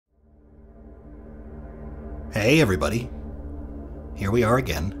Hey everybody, here we are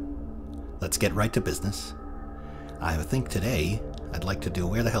again. Let's get right to business. I think today I'd like to do,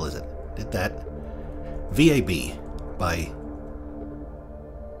 where the hell is it? Did that V.A.B. by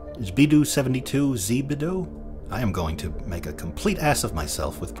Zbidu72 Zbidu. I am going to make a complete ass of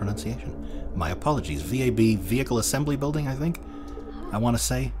myself with pronunciation. My apologies. V.A.B. Vehicle Assembly Building, I think. I want to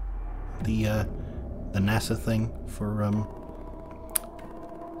say the NASA thing for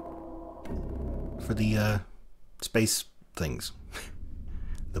the space things.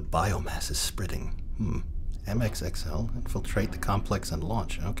 The biomass is spreading. MXXL, infiltrate the complex and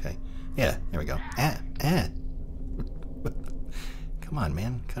launch. Okay. Yeah, there we go. Come on,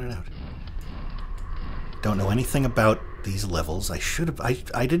 man. Cut it out. Don't know anything about these levels. I should have...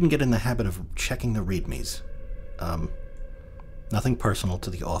 I didn't get in the habit of checking the readmes. Nothing personal to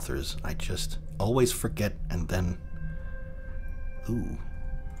the authors. I just always forget and then... Ooh.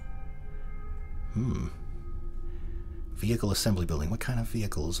 Vehicle assembly building. What kind of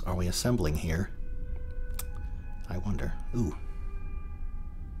vehicles are we assembling here? I wonder. Ooh.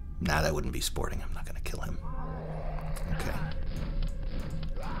 Nah, that wouldn't be sporting. I'm not going to kill him. Okay.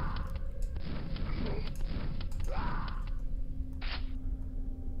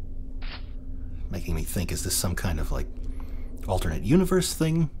 Making me think, is this some kind of like alternate universe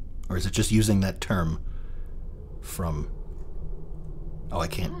thing? Or is it just using that term from... Oh, I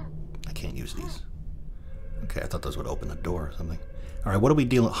can't use these. Okay, I thought those would open the door or something. All right, what are we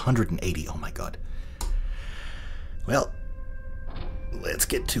dealing? 180. Oh my god. Well, let's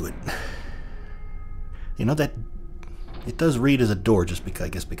get to it. You know that it does read as a door, just because, I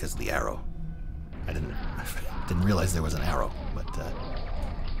guess, because of the arrow. I didn't realize there was an arrow, but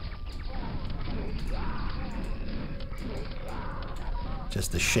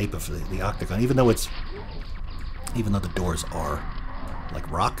just the shape of the octagon. Even though the doors are like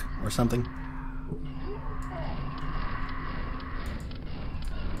rock or something.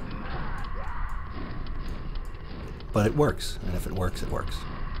 But it works, and if it works, it works.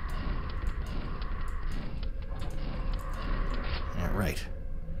 All right.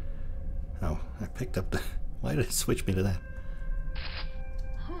 Oh, I picked up the... Why did it switch me to that?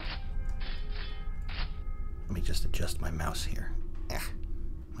 Let me just adjust my mouse here.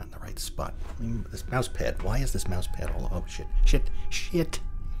 Not in the right spot. This mouse pad. Why is this mouse pad all... Oh, shit. Shit.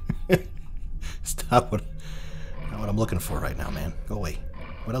 Stop. Not what I'm looking for right now, man. Go away.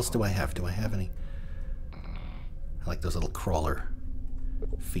 What else do I have? Do I have any... I like those little crawler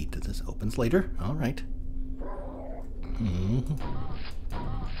feet. This opens later. All right.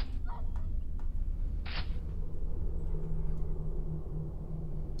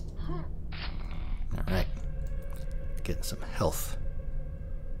 All right. Getting some health.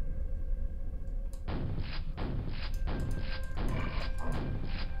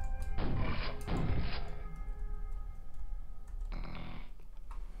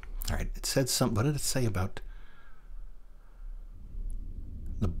 All right. It said something. What did it say about...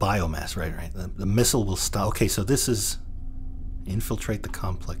 The biomass, right. The missile will stop. Okay, so this is infiltrate the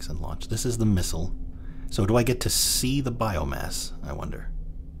complex and launch. This is the missile. So do I get to see the biomass, I wonder?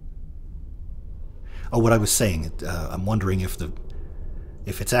 Oh, what I was saying, I'm wondering if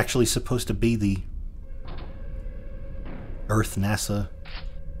it's actually supposed to be the Earth NASA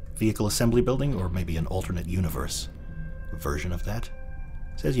vehicle assembly building, or maybe an alternate universe version of that.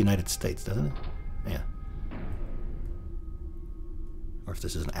 It says United States, doesn't it? Yeah. Or if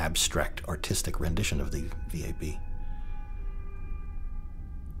this is an abstract, artistic rendition of the V.A.B.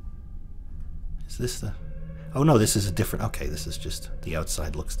 Is this the... Oh no, this is a different... Okay, this is just... The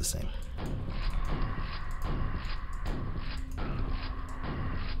outside looks the same.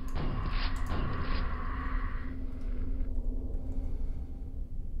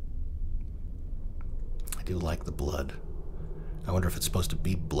 I do like the blood. I wonder if it's supposed to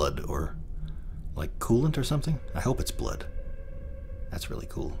be blood or like coolant or something? I hope it's blood. That's really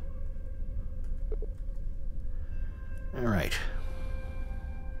cool. All right.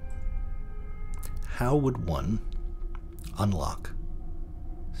 How would one unlock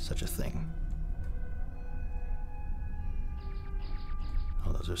such a thing?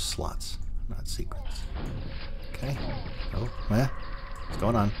 Oh, those are slots, not secrets. Okay. Oh, what's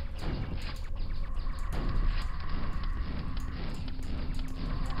going on?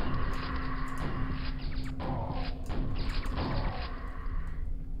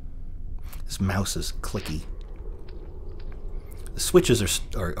 This mouse is clicky. The switches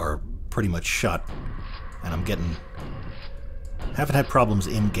are pretty much shut, and I'm getting... Haven't had problems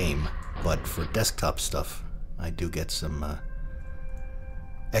in-game, but for desktop stuff, I do get some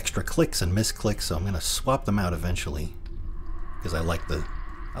extra clicks and misclicks, so I'm going to swap them out eventually, because I like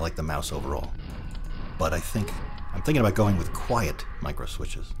the mouse overall. but I'm thinking about going with quiet micro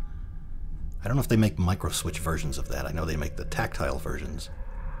switches. I don't know if they make micro switch versions of that. I know they make the tactile versions,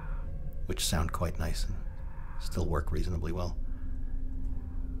 which sound quite nice and still work reasonably well.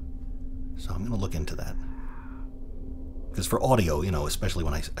 So I'm going to look into that. Because for audio, you know, especially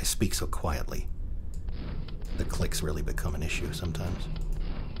when I speak so quietly, the clicks really become an issue sometimes.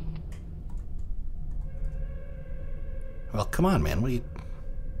 Well, come on, man. What are you...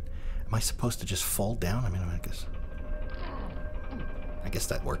 Am I supposed to just fall down? I mean, I guess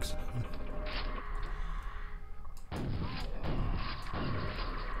that works.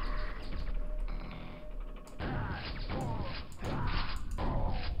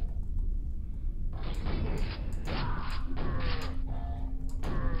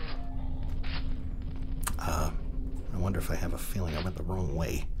 I wonder if I have a feeling I went the wrong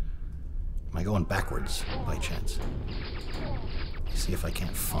way. Am I going backwards by chance? See if I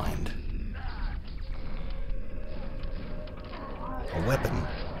can't find a weapon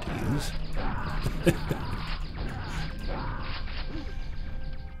to use.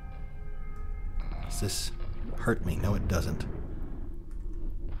 Does this hurt me? No, it doesn't.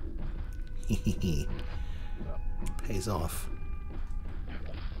 Pays off.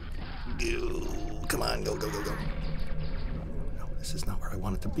 Ew. Come on, go, go, go, go. No, this is not where I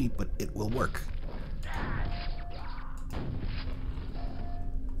want it to be, but it will work.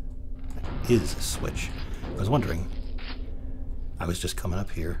 That is a switch. I was wondering. I was just coming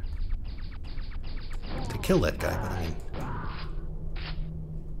up here to kill that guy, but I mean,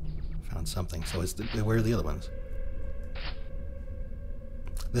 found something. So where are the other ones?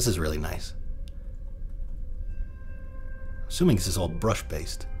 This is really nice. Assuming this is all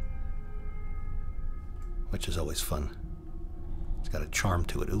brush-based, which is always fun. It's got a charm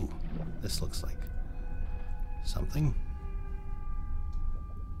to it. Ooh, this looks like something.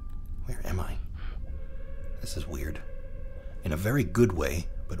 Where am I? This is weird. In a very good way,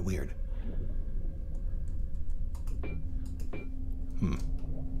 but weird.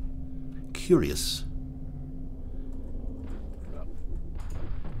 Curious.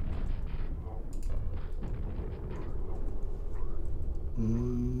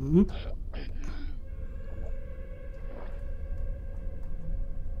 And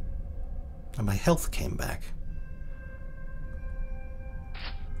my health came back.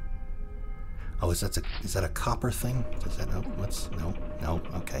 Oh, is that a copper thing? Is that no,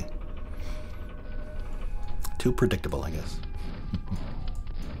 okay. Too predictable, I guess.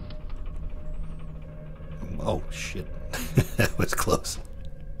 Oh shit. That was close.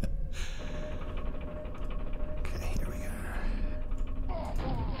 Okay, here we are.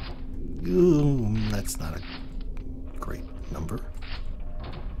 Ooh, that's not a great number.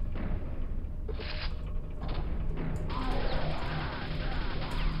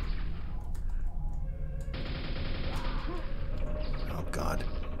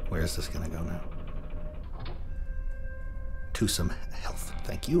 Where is this going to go now? To some health.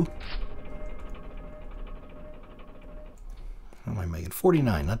 Thank you. How am I making?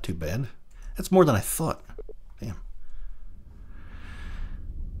 49. Not too bad. That's more than I thought. Damn.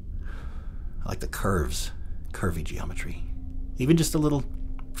 I like the curves. Curvy geometry. Even just two little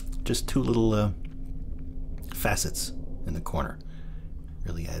facets in the corner.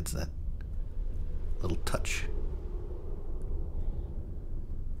 Really adds that little touch.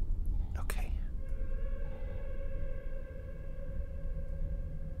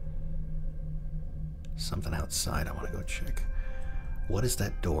 Something outside I want to go check. What is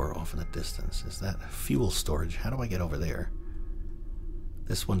that door off in the distance? Is that fuel storage? How do I get over there?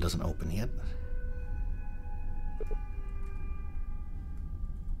 This one doesn't open yet.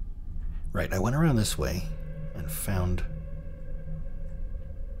 Right, I went around this way and found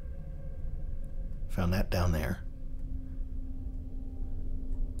that down there.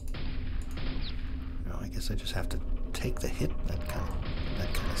 No, I guess I just have to take the hit. That kind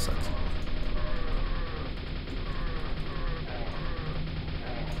of sucks.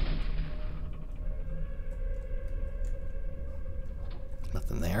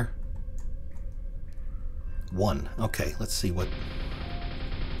 Nothing there. 1. Okay, let's see what...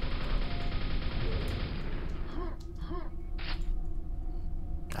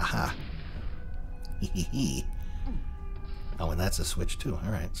 Aha. Oh, and that's a switch too.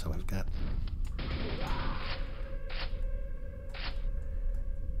 Alright, so we've got...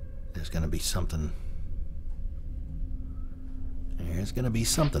 There's gonna be something. There's gonna be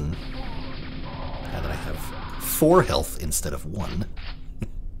something. Now that I have 4 health instead of 1.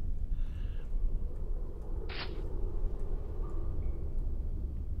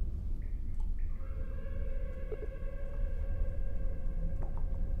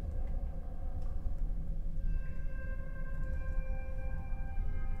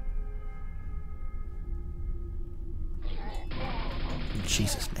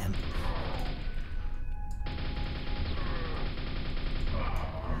 Jesus, man.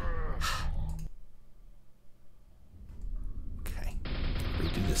 Okay.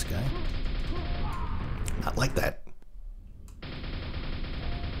 Redo this guy. Not like that.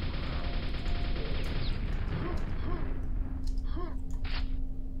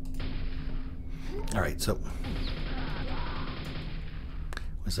 Alright, so...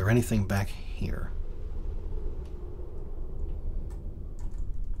 was there anything back here?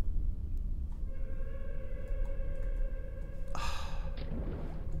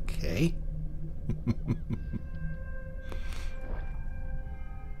 Okay.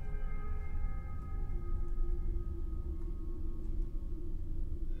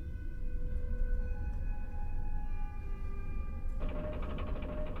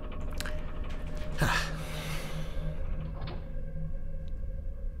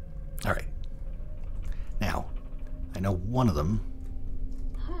 All right. Now, I know one of them.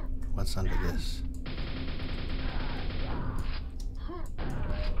 What's under this?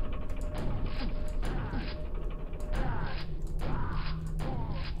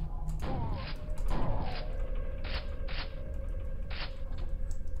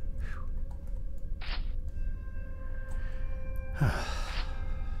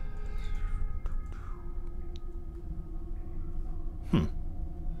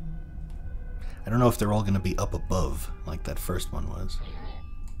 I don't know if they're all going to be up above like that first one was.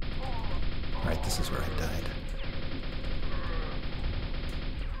 Alright, this is where I died.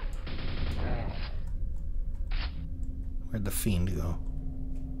 Where'd the fiend go?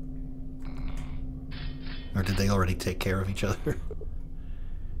 Or did they already take care of each other?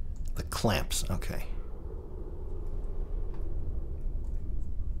 The clamps, okay.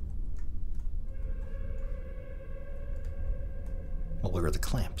 Well, where are the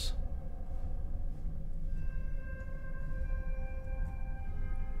clamps?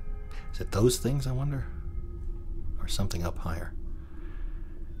 Is it those things, I wonder? Or something up higher?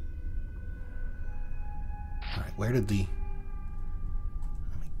 Alright, where did the...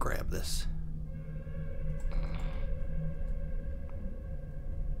 Let me grab this.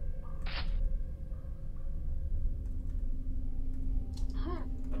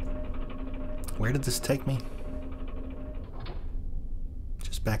 Where did this take me?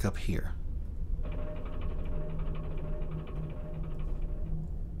 Just back up here.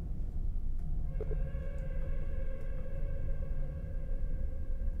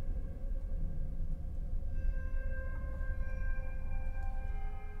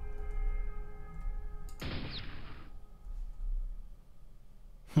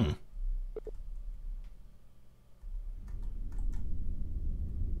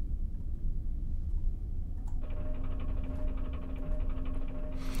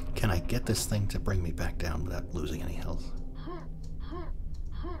 Can I get this thing to bring me back down without losing any health?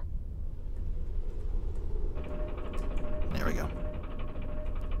 There we go.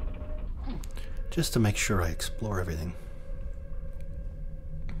 Just to make sure I explore everything.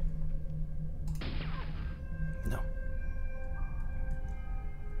 No.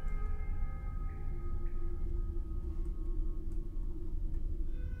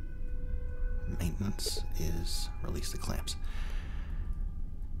 Maintenance is release the clamps.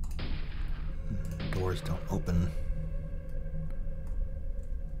 Doors don't open.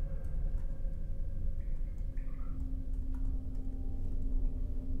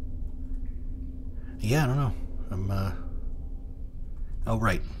 Yeah, I don't know. Oh,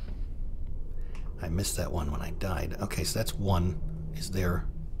 right. I missed that one when I died. Okay, so that's one. Is there...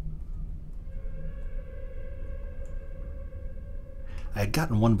 I had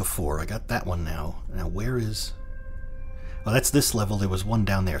gotten one before. I got that one now. Now, where is... Oh, that's this level. There was one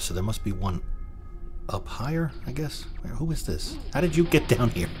down there, so there must be one up higher, I guess. Who is this? How did you get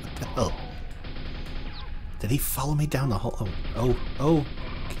down here? What the hell? Did he follow me down the hole? Oh,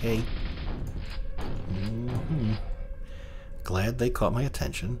 okay. Glad they caught my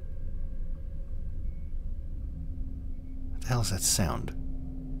attention. What the hell is that sound?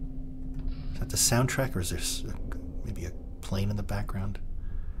 Is that the soundtrack, or is there maybe a plane in the background?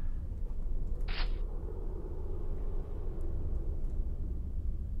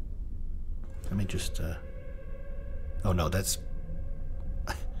 Let me just, oh no, that's...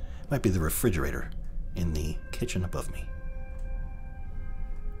 might be the refrigerator in the kitchen above me.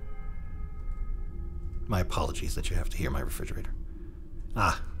 My apologies that you have to hear my refrigerator.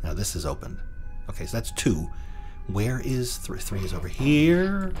 Ah, now this is open. Okay, so that's 2. Where is 3? 3 is over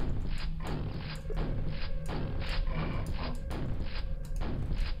here.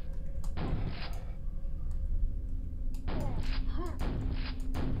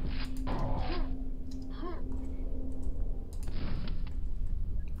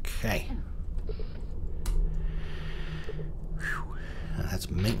 Okay. Whew. Now that's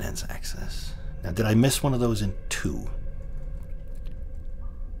maintenance access. Now, did I miss one of those in 2?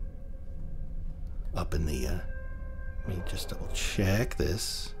 Up in the, let me just double check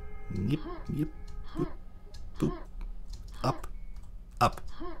this. Yep, yep, boop, boop. Up, up.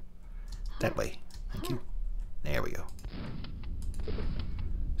 That way. Thank you. There we go.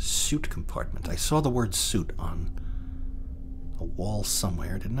 Suit compartment. I saw the word suit on a wall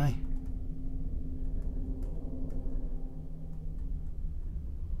somewhere, didn't I?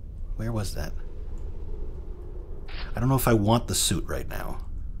 Where was that? I don't know if I want the suit right now.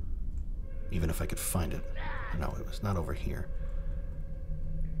 Even if I could find it. No, it was not over here.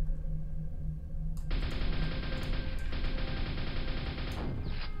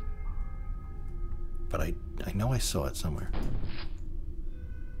 But I know I saw it somewhere.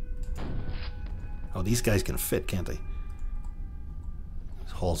 Oh, these guys can fit, can't they?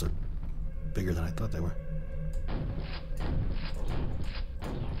 These halls are bigger than I thought they were.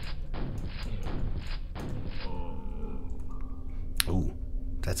 Ooh,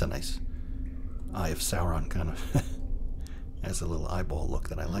 that's a nice Eye of Sauron kind of. Has a little eyeball look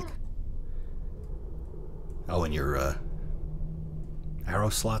that I like. Oh, and your arrow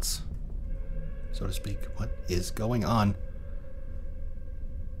slots, so to speak. What is going on?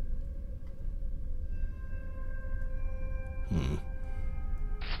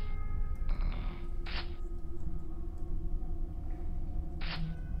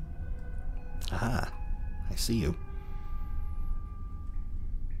 Aha, I see you.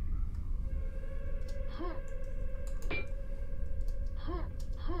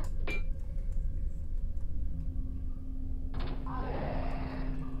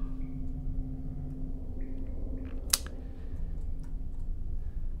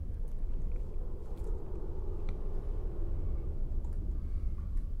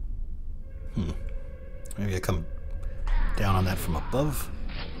 Maybe I come down on that from above.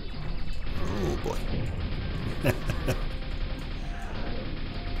 Oh boy.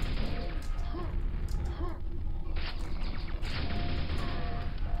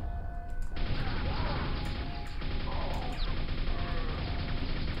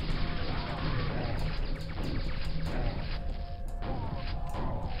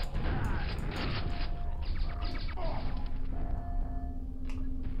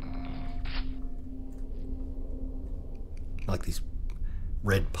 I like these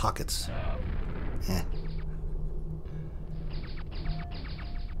red pockets.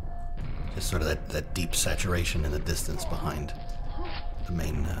 Just sort of that deep saturation in the distance behind the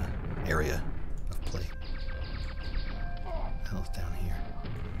main area of play. What the hell's down here?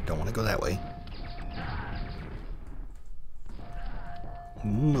 Don't want to go that way.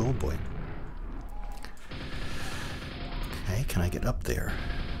 Oh boy. Okay, can I get up there?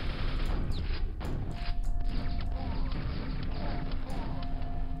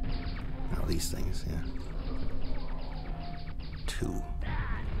 Oh, these things, yeah. 2.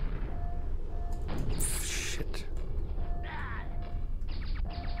 Shit.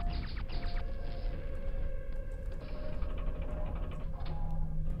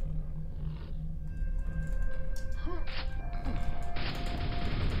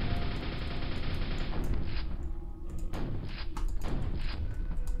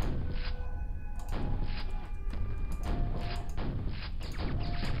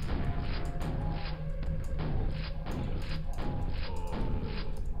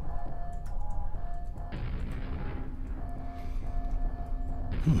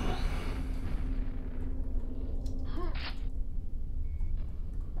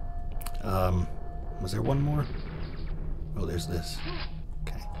 Was there one more? Oh, there's this.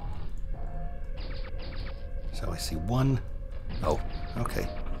 Okay. So I see one. Oh, okay.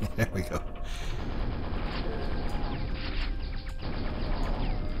 There we go.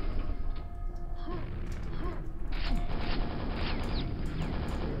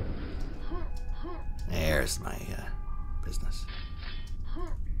 There's my business.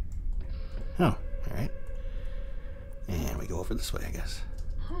 Oh, alright. And we go over this way, I guess.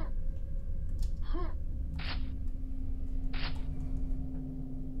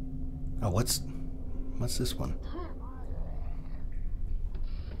 Oh, what's this one?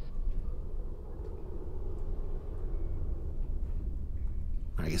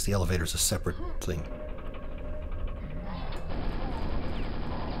 I guess the elevator's a separate thing.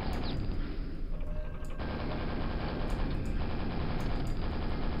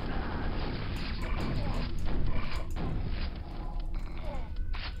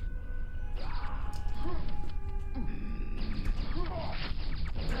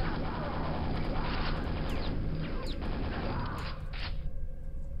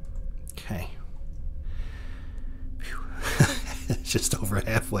 Just over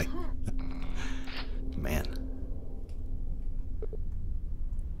halfway. Man.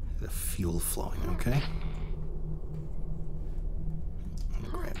 The fuel flowing, okay.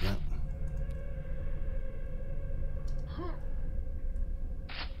 Grab that.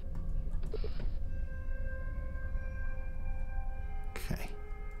 Okay.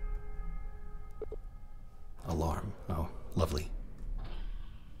 Alarm. Oh, lovely.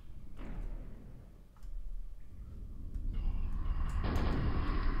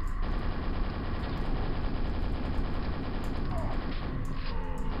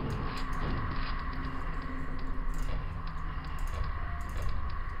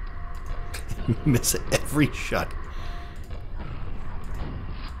 Miss every shot.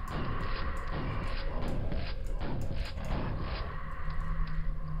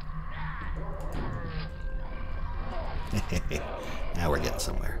 Now we're getting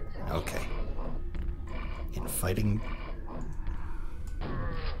somewhere. Okay. In fighting.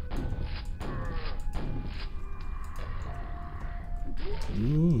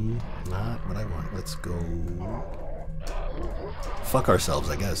 Not what I want. Let's go. Fuck ourselves,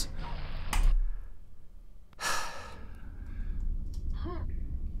 I guess.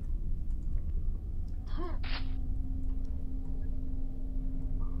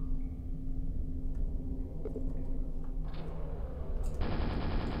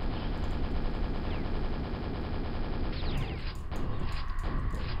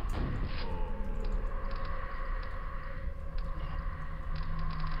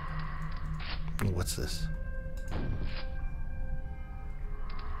 What's this?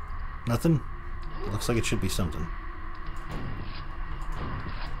 Nothing? It looks like it should be something.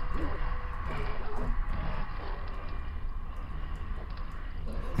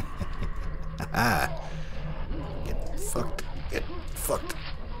 Get fucked. Get fucked.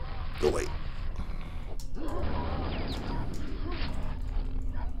 Go away.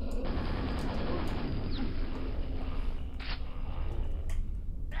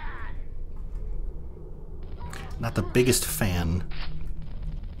 Not the biggest fan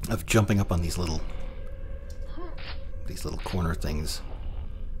of jumping up on these little corner things,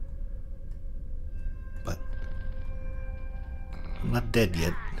 but I'm not dead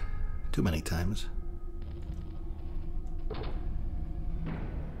yet. Too many times.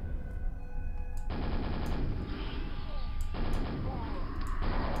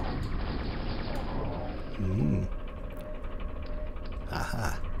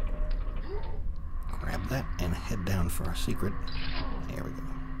 Aha. Grab that and head down for our secret. There we go.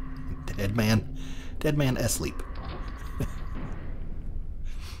 Dead man asleep.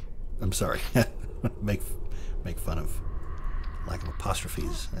 I'm sorry. make fun of lack of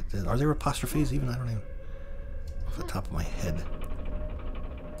apostrophes. Are there apostrophes even? I don't even. Off the top of my head.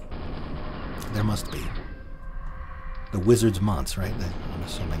 There must be. The wizard's Monts, right? I'm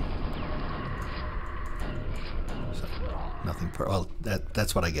assuming. So, nothing well,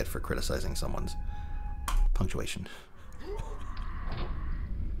 that's what I get for criticizing someone's punctuation.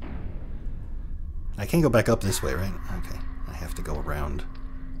 I can't go back up this way, right? Okay. I have to go around.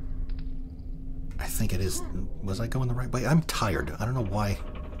 I think it is. Was I going the right way? I'm tired. I don't know why.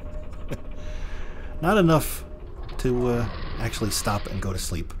 Not enough to actually stop and go to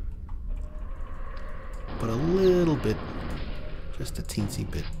sleep. But a little bit. Just a teensy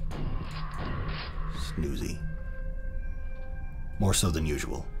bit. Snoozy. More so than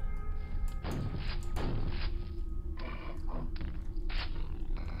usual.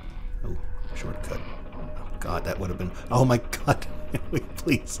 Oh, shortcut. Oh, God, that would have been... Oh, my God. Wait,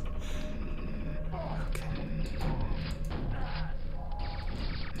 please. Okay.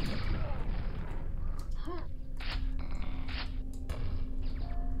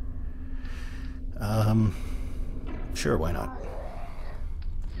 Sure, why not?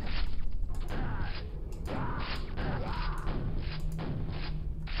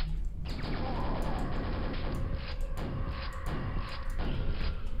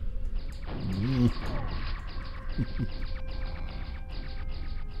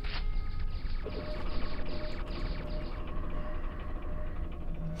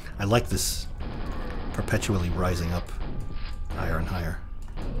 I like this perpetually rising up higher and higher.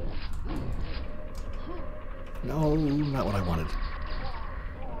 No, not what I wanted.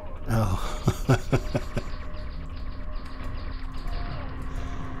 Oh.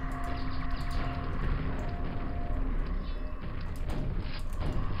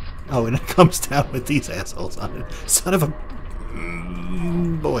 Oh, and it comes down with these assholes on it. Son of a...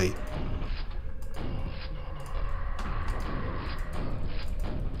 boy.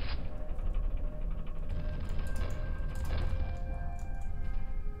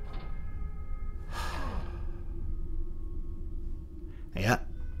 Yeah.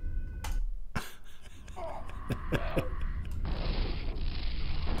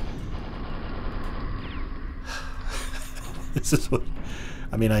 This is what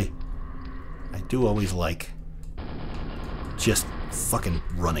I mean. I do always like just fucking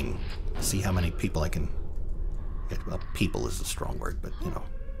running. See how many people I can get. Well, people is a strong word, but you know,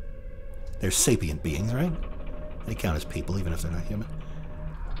 they're sapient beings, right? They count as people, even if they're not human.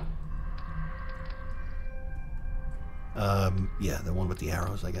 Yeah, the one with the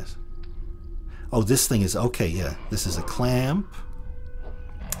arrows, I guess. Oh, this thing is okay. Yeah, this is a clamp.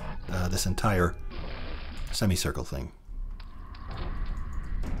 This entire semicircle thing.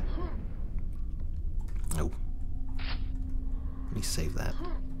 Oh. Let me save that.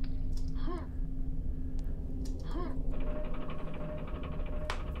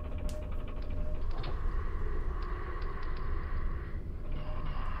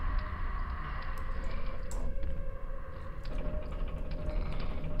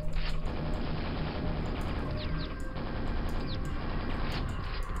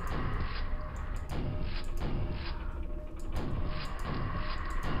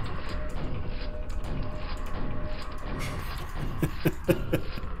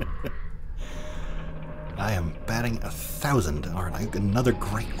 I am batting 1,000, aren't I? Another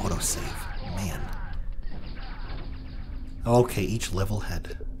great autosave. Man. Okay, each level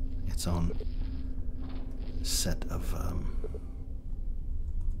had its own set of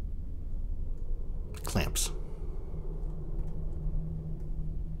clamps.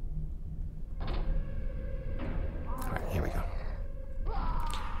 Alright, here we go.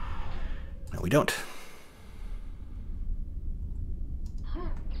 No, we don't.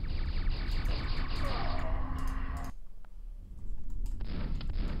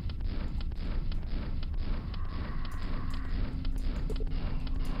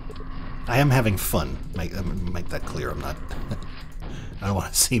 I am having fun. Make that clear. I'm not. I don't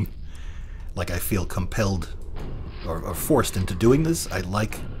want to seem like I feel compelled or forced into doing this. I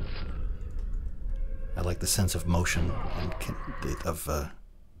like the sense of motion and of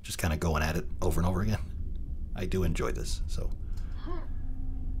just kind of going at it over and over again. I do enjoy this. So.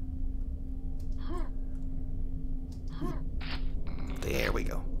 There we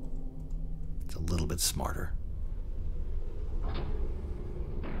go. It's a little bit smarter.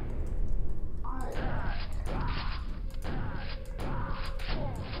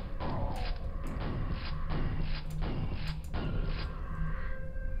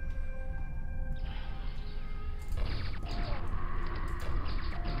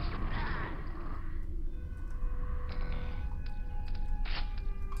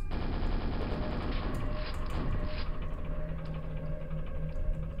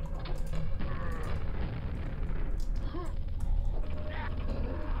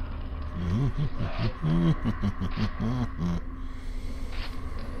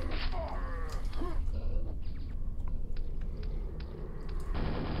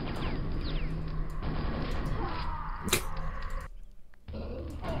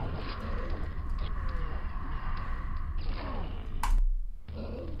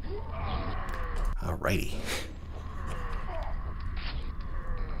 Alrighty.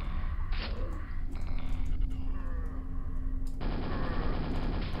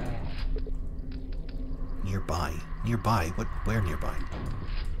 Nearby. What? Where nearby?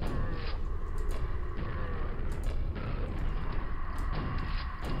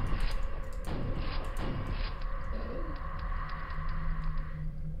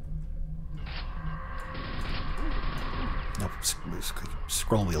 Nope.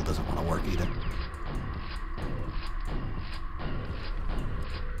 Scroll wheel doesn't want to work either.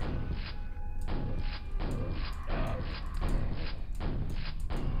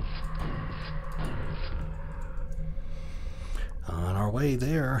 Way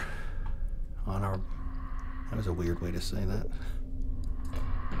there on our that was a weird way to say that.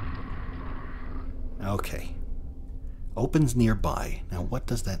 Okay, opens nearby. Now what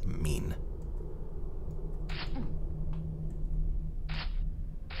does that mean?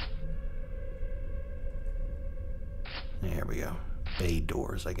 There we go. Bay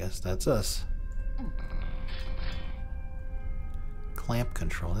doors, I guess that's us. Clamp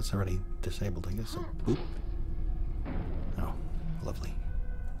control, that's already disabled, I guess. So, boop. Oh, lovely.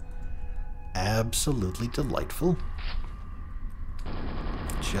 Absolutely delightful.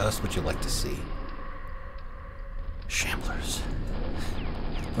 Just what you like to see. Shamblers.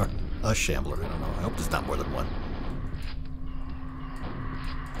 Or a shambler, I don't know. I hope there's not more than one.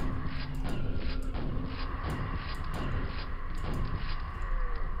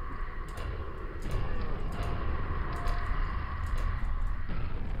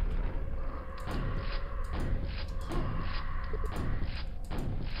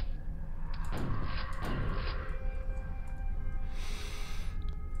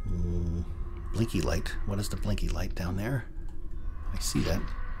 blinky light. What is the blinky light down there? I see that.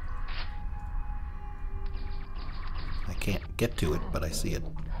 I can't get to it, but I see it.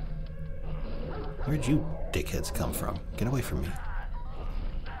 Where'd you dickheads come from? Get away from me.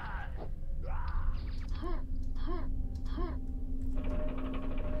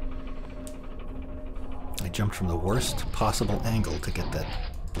 I jumped from the worst possible angle to get that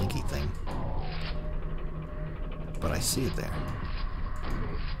blinky thing. But I see it there.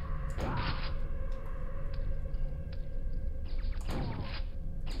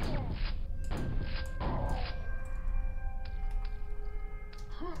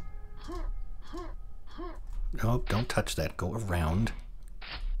 No, don't touch that. Go around.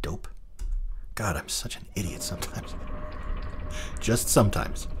 Dope. God, I'm such an idiot sometimes. Just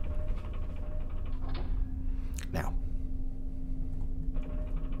sometimes. Now.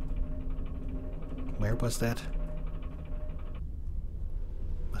 Where was that?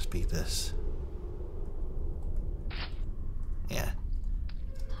 Must be this. Yeah.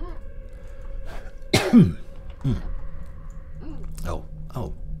 Oh.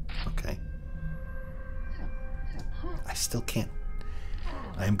 Oh. Okay. I still can't.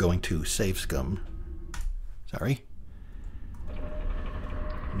 I am going to save scum. Sorry.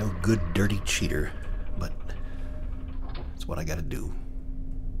 No good dirty cheater, but it's what I gotta do.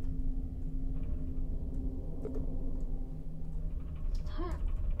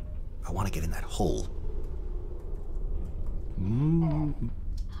 I want to get in that hole. No,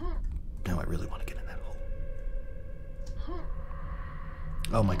 I really want to get in that hole.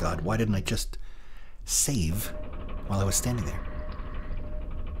 Oh my god, why didn't I just save while I was standing there?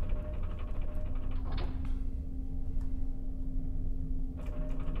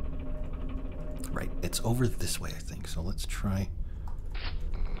 Right, it's over this way, I think, so let's try.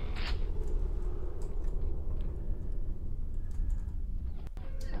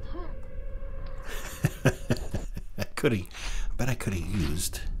 I bet I could have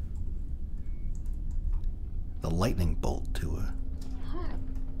used the lightning bolt to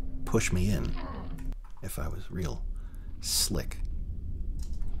push me in if I was real slick.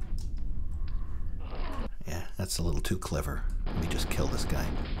 Yeah, that's a little too clever. Let me just kill this guy.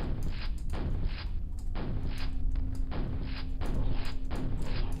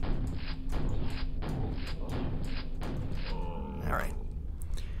 Alright.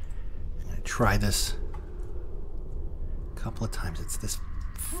 I'm gonna try this a couple of times. It's this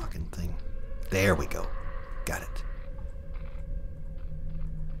fucking thing. There we go. Got it.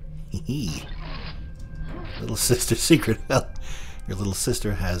 Hee. Little sister secret. Well, your little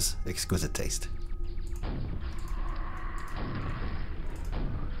sister has exquisite taste.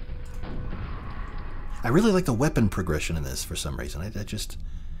 I really like the weapon progression in this for some reason. I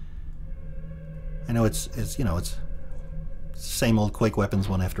know it's you know, it's same old Quake weapons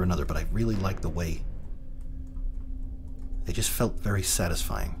one after another, but I really like the way they just felt very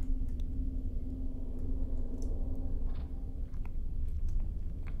satisfying.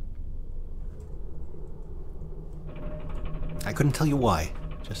 I couldn't tell you why.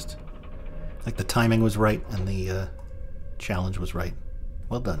 Just like the timing was right and the challenge was right.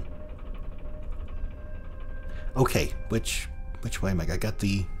 Well done. Okay, which way am I got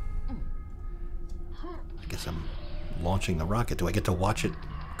the... I guess I'm launching the rocket. Do I get to watch it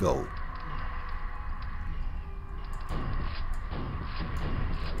go?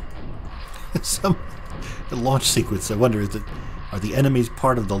 The launch sequence, I wonder, are the enemies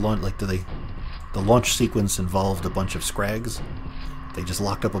part of the launch? Like, the launch sequence involved a bunch of scrags? They just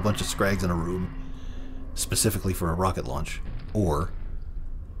locked up a bunch of scrags in a room specifically for a rocket launch? Or...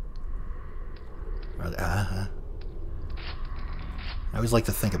 I always like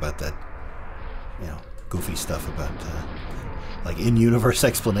to think about that, you know, goofy stuff about, like, in-universe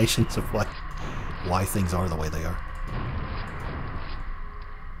explanations of why things are the way they are.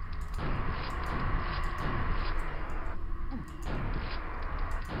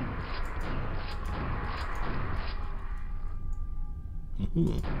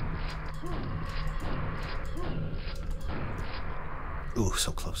 Ooh,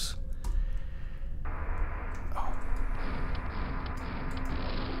 so close. Oh.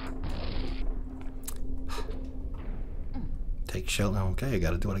 Take shelter. Okay, I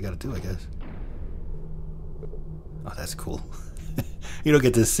gotta do what I gotta do, I guess. Oh, that's cool. You don't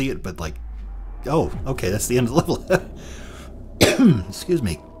get to see it, but like... Oh, okay, that's the end of the level. Excuse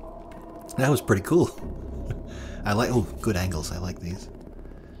me. That was pretty cool. I like... Oh, good angles. I like these.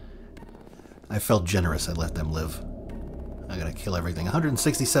 I felt generous. I let them live. I gotta kill everything.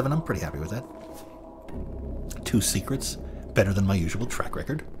 167. I'm pretty happy with that. 2 secrets. Better than my usual track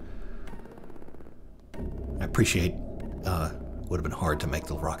record. I appreciate would have been hard to make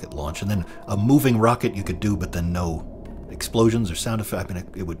the rocket launch. And then a moving rocket you could do, but then no explosions or sound effect. I mean,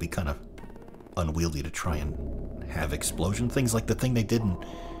 it would be kind of unwieldy to try and have explosion things like the thing they did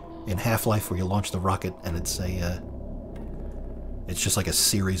in Half-Life where you launch the rocket and it's just like a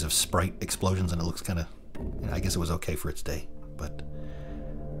series of sprite explosions and it looks kind of, you know, I guess it was okay for its day, but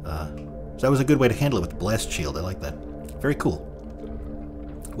so that was a good way to handle it with the blast shield. I like that. Very cool.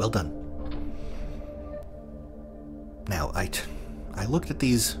 Well done. Now, I looked at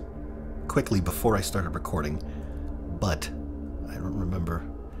these quickly before I started recording, but I don't remember.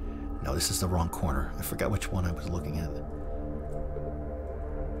 No, this is the wrong corner. I forgot which one I was looking at.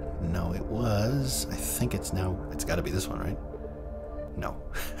 No, it was... I think it's now... It's got to be this one, right? No.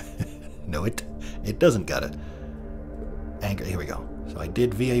 No, it doesn't got it. Anger... Here we go. So I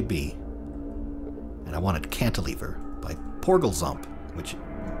did V.A.B. And I wanted Cantilever by Porglezomp, which...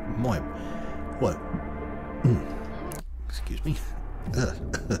 Boy, what? Excuse me.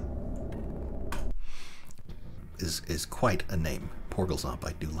 Is quite a name. Porglezomp,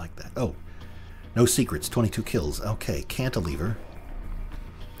 I do like that. Oh, no secrets, 22 kills. Okay, Cantilever.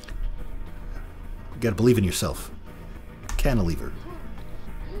 You gotta believe in yourself. Cantilever.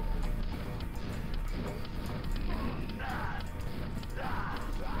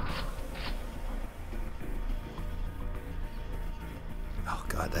 Oh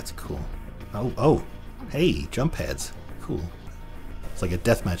god, that's cool. Oh, hey, jump pads. Cool. It's like a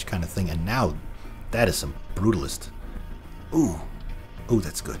deathmatch kind of thing, and now that is some brutalist. Ooh,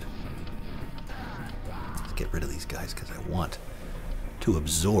 that's good. Let's get rid of these guys because I want to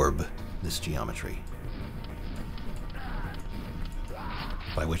absorb this geometry.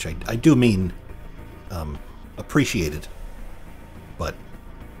 By which I do mean appreciate it, but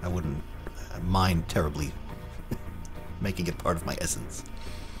I wouldn't mind terribly making it part of my essence.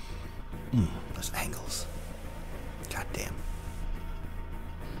 Those angles. God damn.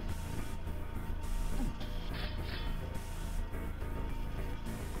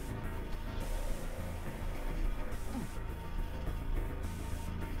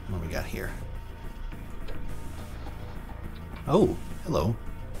 What do we got here? Oh, hello.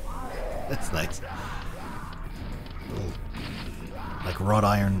 That's nice. Little, like wrought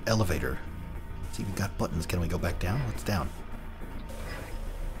iron elevator. It's even got buttons. Can we go back down? What's down?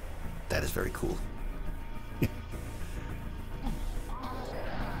 That is very cool.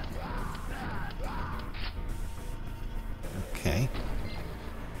 Okay.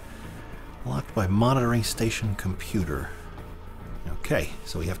 Locked by monitoring station computer. Okay,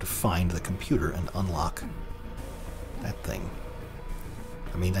 so we have to find the computer and unlock that thing.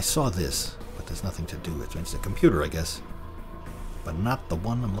 I mean, I saw this, but there's nothing to do with it. It's a computer, I guess, but not the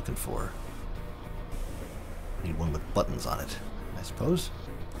one I'm looking for. I need one with buttons on it, I suppose.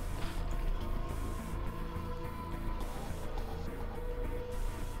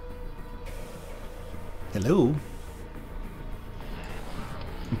 Hello?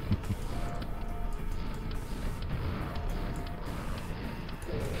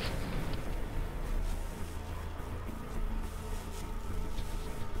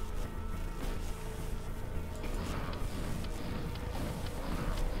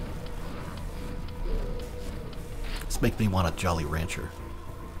 This makes me want a Jolly Rancher.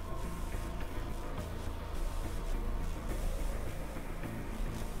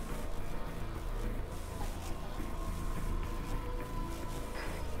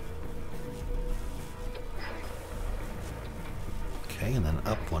 Okay, and then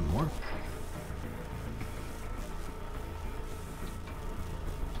up one more.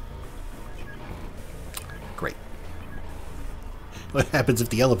 Great. What happens if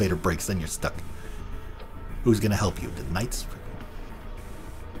the elevator breaks? Then you're stuck. Who's gonna help you? The knights?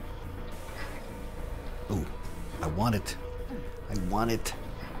 Ooh, I want it. I want it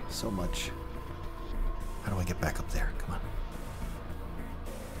so much. How do I get back up there? Come on.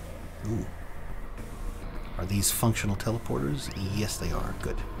 Ooh. Are these functional teleporters? Yes, they are.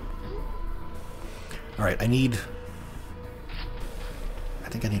 Good. Alright, I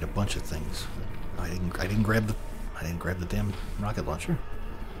think I need a bunch of things. I didn't grab the damn rocket launcher.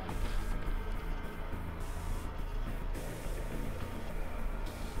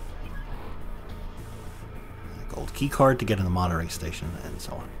 Gold key card to get in the monitoring station and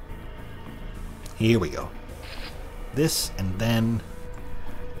so on. Here we go. This and then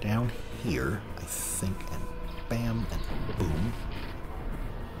down here, I think, and bam and boom.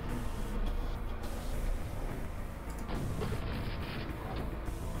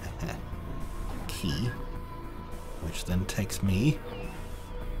 Key, which then takes me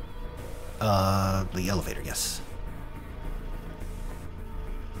the elevator, yes.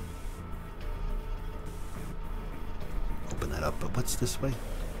 Open that that up, but what's this way?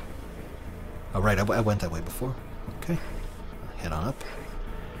 Oh, right, I went that way before. Okay. Head on up.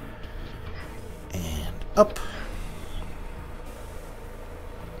 And up.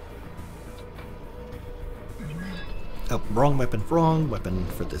 Oh, wrong weapon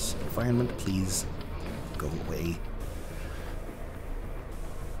for this environment. Please go away.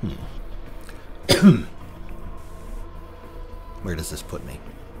 Where does this put me?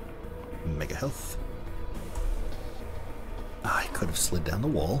 Mega health. I could have slid down the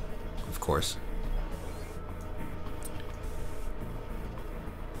wall, of course.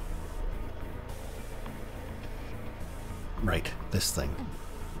 Right, this thing.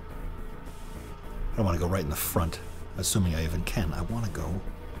 I don't want to go right in the front, assuming I even can. I want to go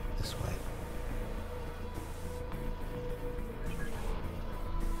this way.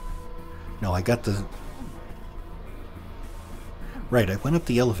 No, I got the... Right, I went up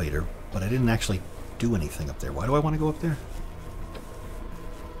the elevator, but I didn't actually do anything up there. Why do I want to go up there?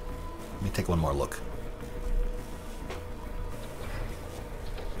 Let me take one more look.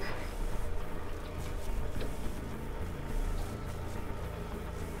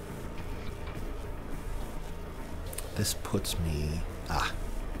 This puts me... Ah.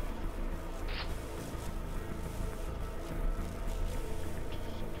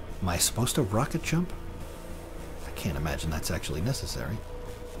 Am I supposed to rocket jump? I can't imagine that's actually necessary.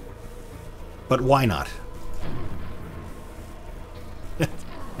 But why not?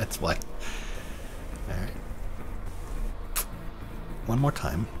 That's why. Alright. One more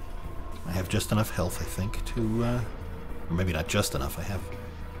time. I have just enough health, I think, to... or maybe not just enough.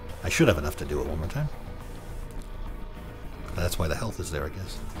 I should have enough to do it one more time. That's why the health is there, I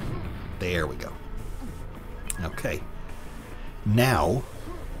guess. There we go. Okay. Now,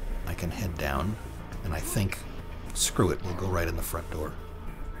 I can head down, and I think, screw it, we'll go right in the front door.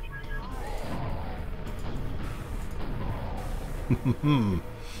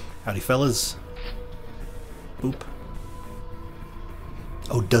 Howdy, fellas. Boop.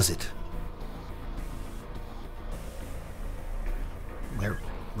 Oh, does it?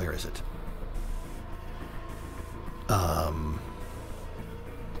 Where is it?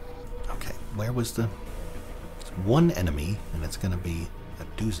 Okay, where was the... It's one enemy, and it's going to be a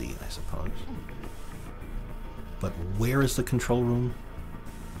doozy, I suppose. But where is the control room?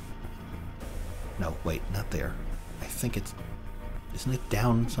 No, wait, not there. I think it's... Isn't it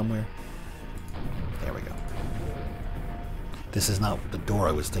down somewhere? There we go. This is not the door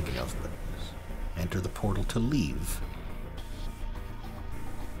I was thinking of, but enter the portal to leave.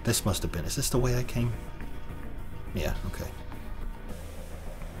 This must have been... Is this the way I came? Yeah, okay.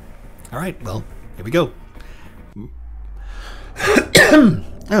 Alright, well, here we go.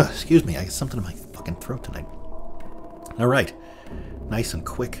 Oh, excuse me, I got something in my fucking throat tonight. Alright. Nice and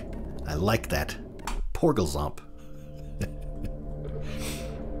quick. I like that. Porglezomp.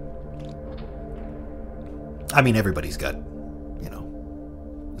 I mean, everybody's got, you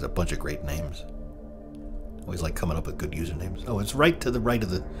know, there's a bunch of great names. Always like coming up with good usernames. Oh, it's right to the right of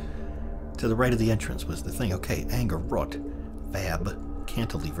the entrance was the thing. Okay, Anger, Rot, V.A.B,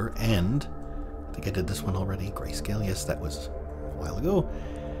 Cantilever, and I think I did this one already. Grayscale, yes, that was a while ago.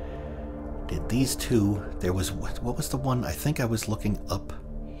 Did these two. There was, what was the one? I think I was looking up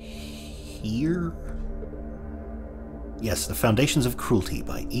here. Yes, The Foundations of Cruelty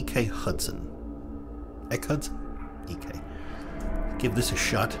by EKHudson. EKHudson? EK. Give this a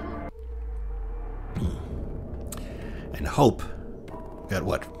shot. And hope. Got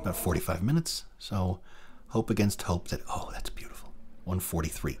what? About 45 minutes? So, hope against hope that... Oh, that's beautiful.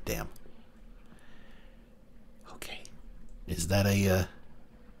 143. Damn. Okay. Is that a...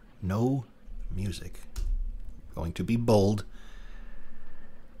 no music? Going to be bold.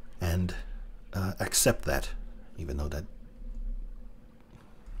 And accept that. Even though that...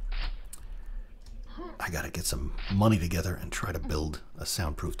 I gotta get some money together and try to build a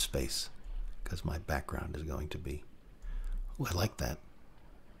soundproofed space. Because my background is going to be... Oh, I like that.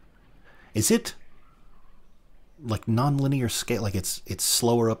 Is it like non-linear scale? Like it's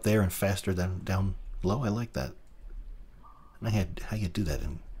slower up there and faster than down low? I like that. And I had how you do that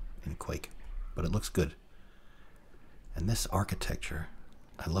in Quake, but it looks good. And this architecture,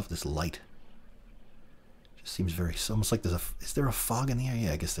 I love this light. Just seems very, almost like there's a. Is there a fog in the air?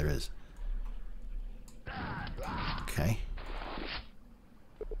 Yeah, I guess there is. Okay.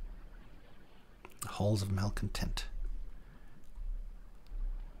 Halls of Malcontent.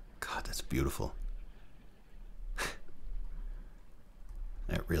 God, that's beautiful.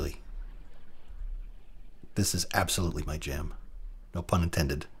 That really... This is absolutely my jam. No pun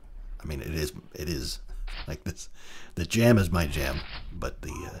intended. I mean, it is like this. The jam is my jam, but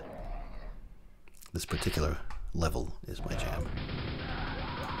the this particular level is my jam.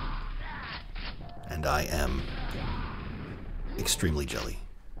 And I am extremely jelly.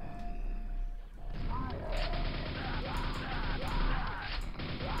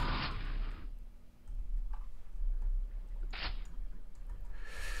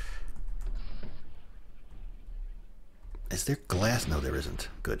 Is there glass? No, there isn't.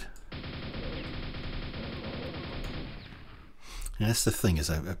 Good. And that's the thing, is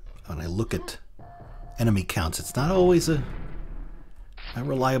when I look at enemy counts, it's not always a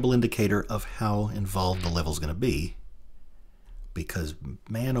reliable indicator of how involved the level's going to be. Because,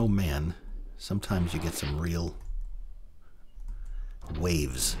 man oh man, sometimes you get some real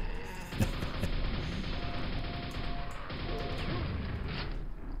waves.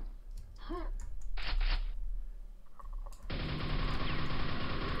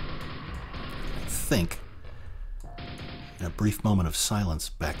 I think, in a brief moment of silence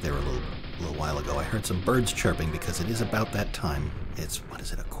back there a little while ago, I heard some birds chirping because it is about that time. It's, what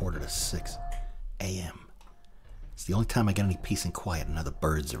is it, 5:45 a.m. It's the only time I get any peace and quiet, and now the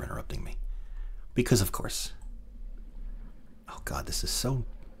birds are interrupting me. Because, of course. Oh God, this is so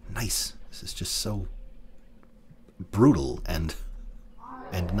nice. This is just so brutal and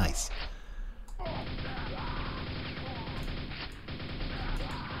nice.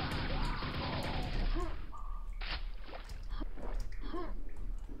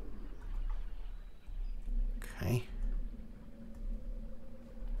 Okay.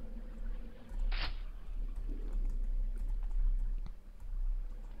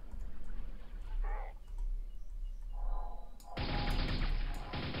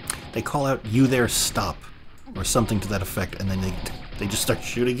 They call out, "You there, stop," or something to that effect, and then they just start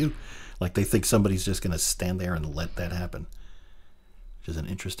shooting you, like they think somebody's just going to stand there and let that happen. Which is an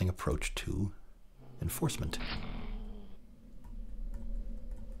interesting approach to enforcement.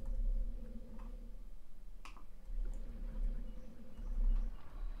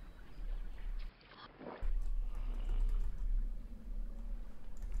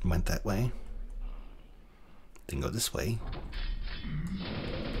 Went that way. Didn't go this way.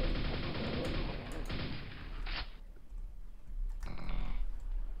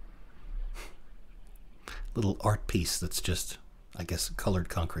 Little art piece that's just, I guess, colored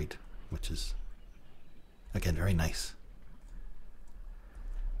concrete, which is, again, very nice.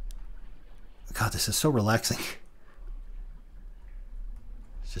 God, this is so relaxing.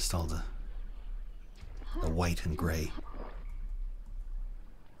 It's just all the white and gray.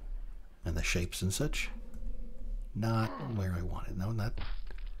 And the shapes and such. Not where I want it. No, not.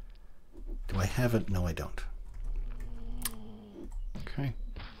 Do I have it? No, I don't. Okay.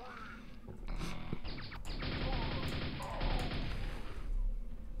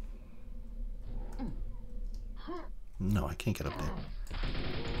 No, I can't get up there.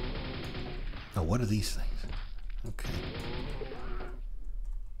 Oh, what are these things? Okay.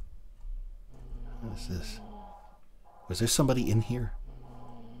 What is this? Was there somebody in here?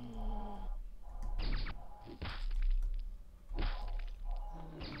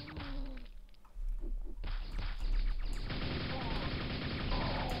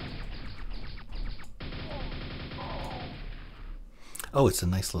 Oh, it's a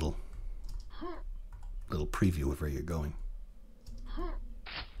nice little preview of where you're going.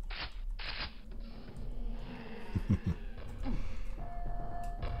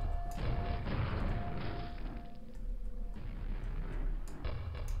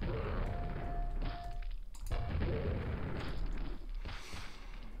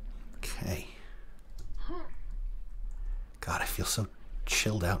 Okay. God, I feel so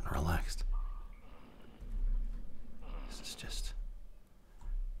chilled out and relaxed. This is just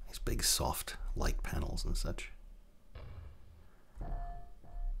these big soft light panels and such.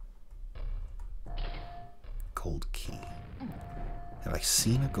 Gold key. Have I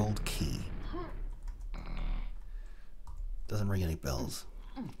seen a gold key? Doesn't ring any bells.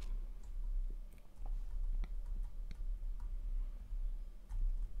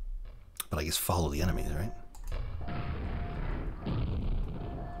 But I guess follow the enemies, right?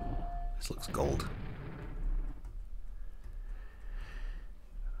 This looks gold.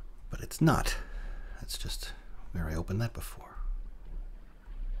 But it's not. That's just where I opened that before.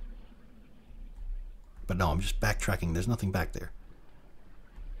 But no, I'm just backtracking. There's nothing back there.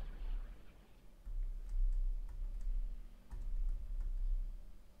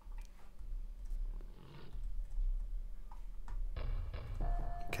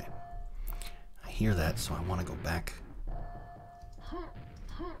 Okay. I hear that, so I want to go back.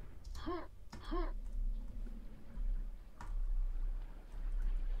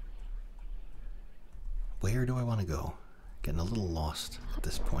 Where do I want to go? Getting a little lost at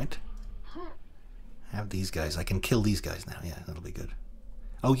this point. have these guys. I can kill these guys now. Yeah, that'll be good.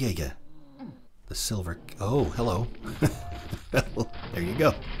 Oh, yeah, yeah. The silver... Oh, hello. There you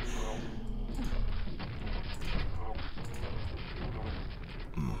go.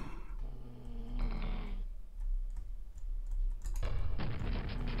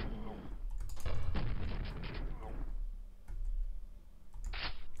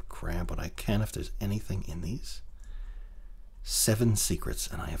 Grab what I can if there's anything in these. 7 secrets,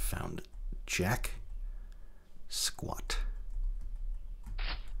 and I have found Jack Squat.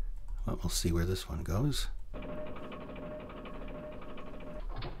 Well, we'll see where this one goes.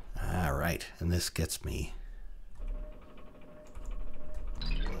 Alright, and this gets me.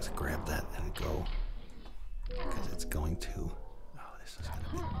 Let's grab that and go. Because it's going to... Oh, this is going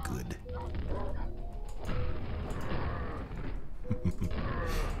to be good.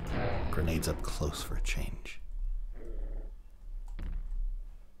 Grenades up close for a change.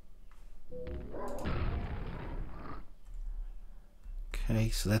 Okay,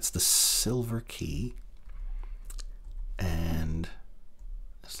 so that's the silver key. And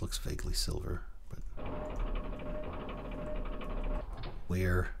this looks vaguely silver, but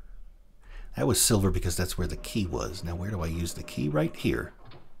where? That was silver because that's where the key was. Now where do I use the key? Right here.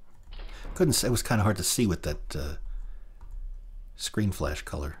 Couldn't say, it was kind of hard to see with that screen flash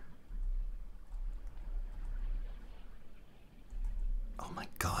color. Oh my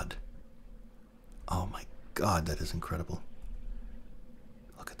god. Oh my god, that is incredible.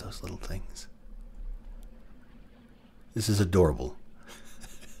 Look at those little things. This is adorable.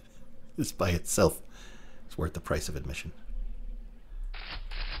 This by itself is worth the price of admission.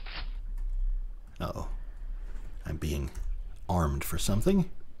 Uh-oh. I'm being armed for something.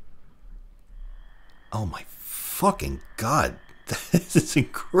 Oh my fucking god. This is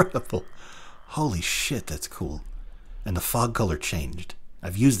incredible. Holy shit, that's cool. And the fog color changed.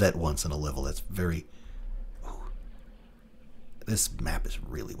 I've used that once in a level. That's very... Ooh. This map is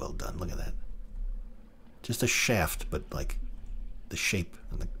really well done. Look at that. Just a shaft, but like the shape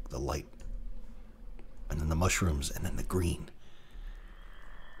and the light. And then the mushrooms and then the green.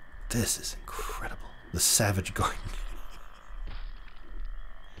 This is incredible. The Savage Garden.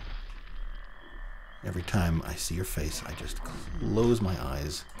 Every time I see your face, I just close my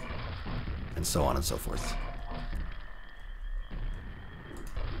eyes, and so on and so forth.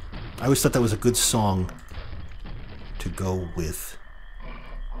 I always thought that was a good song to go with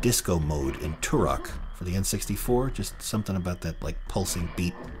disco mode in Turok for the N64. Just something about that like pulsing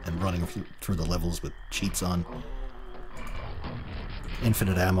beat and running through the levels with cheats on.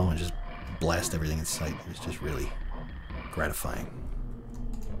 Infinite ammo and just blast everything in sight. It was just really gratifying.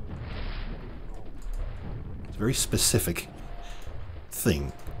 It's a very specific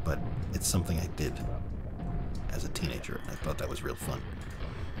thing, but it's something I did as a teenager, and I thought that was real fun.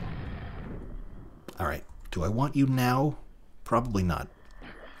 Alright, do I want you now? Probably not.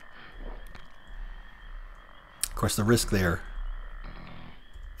 Of course, the risk there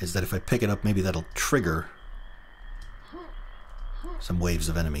is that if I pick it up, maybe that'll trigger some waves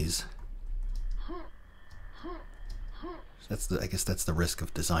of enemies. That's the, I guess that's the risk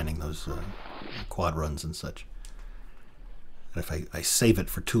of designing those quad runs and such. And if I save it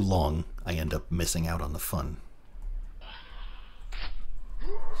for too long, I end up missing out on the fun. So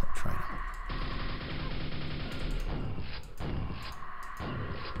I'm trying to...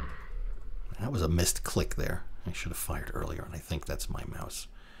 That was a missed click there. I should have fired earlier, and I think that's my mouse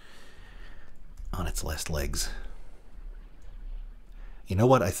on its last legs. You know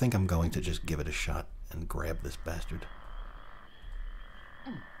what? I think I'm going to just give it a shot and grab this bastard.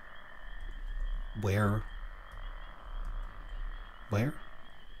 Where? Where?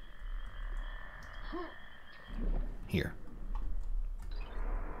 Here.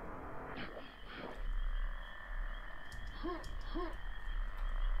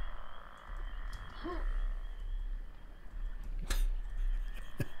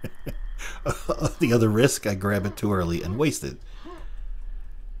 The other risk, I grab it too early and waste it.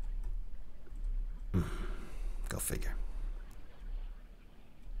 Go figure.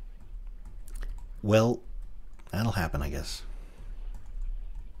 Well, that'll happen, I guess.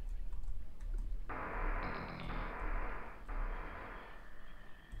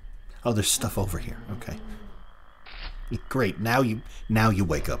 Oh, there's stuff over here. Okay. Great. Now you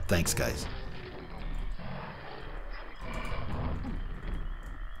wake up. Thanks, guys.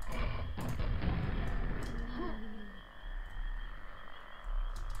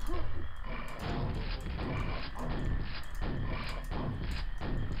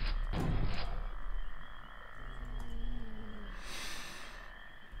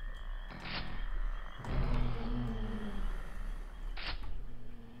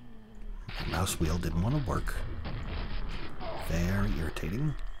 The mouse wheel didn't want to work. Very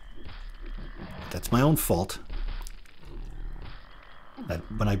irritating. That's my own fault.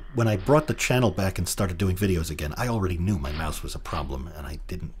 When I brought the channel back and started doing videos again, I already knew my mouse was a problem, and I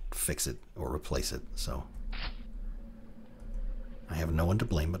didn't fix it or replace it, so I have no one to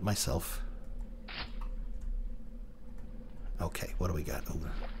blame but myself. Okay, what do we got? Oh.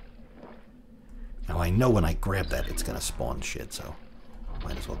 Now I know when I grab that, it's gonna spawn shit, so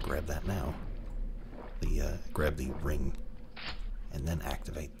might as well grab that now. Grab the ring, and then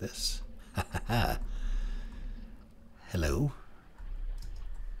activate this. Ha ha ha! Hello.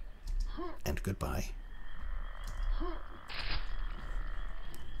 And goodbye.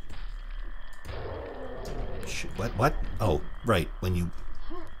 What? Oh, right. When you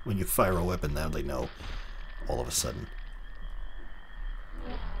fire a weapon, now they know. All of a sudden.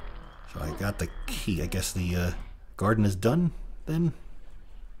 So I got the key. I guess the garden is done then.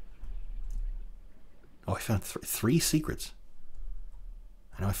 Oh, I found three secrets.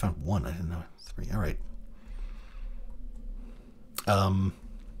 I know I found one. I didn't know three. All right.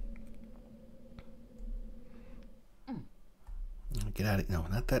 Get out of no,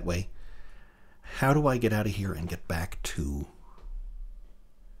 not that way. How do I get out of here and get back to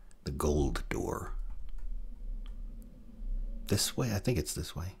the gold door? This way? I think it's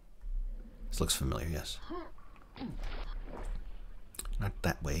this way. This looks familiar, yes. Not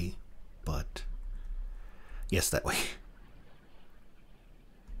that way, but yes, that way.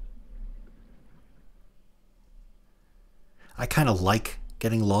 I kind of like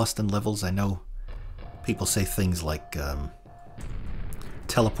getting lost in levels. I know people say things like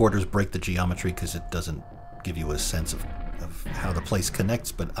teleporters break the geometry because it doesn't give you a sense of how the place connects,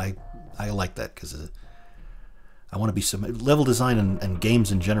 but I like that because I want to be some level design and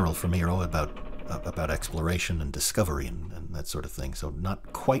games in general for me are all about exploration and discovery and that sort of thing. So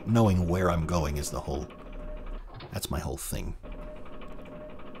not quite knowing where I'm going is that's my whole thing.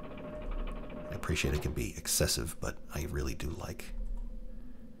 I appreciate it can be excessive, but I really do like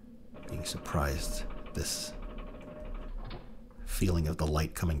being surprised. This feeling of the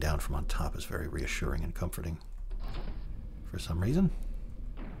light coming down from on top is very reassuring and comforting for some reason.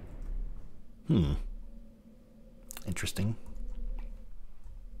 Interesting.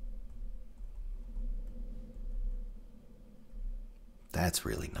 That's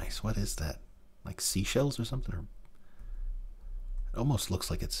really nice. What is that? Like seashells or something? Or it almost looks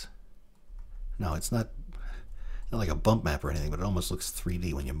like it's... No, it's not like a bump map or anything, but it almost looks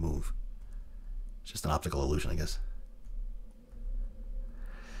 3D when you move. It's just an optical illusion, I guess.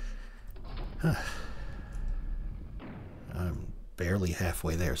 I'm barely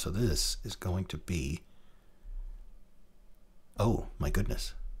halfway there, so this is going to be... Oh, my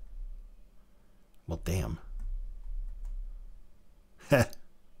goodness. Well, damn.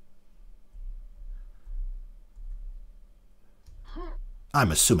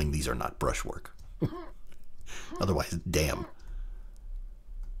 I'm assuming these are not brushwork. Otherwise, damn.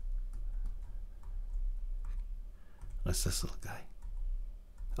 What's this little guy?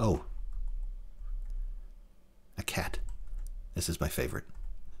 Oh. A cat. This is my favorite.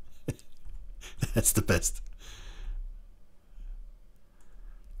 That's the best.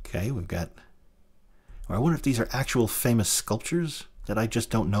 Okay, we've got... I wonder if these are actual famous sculptures that I just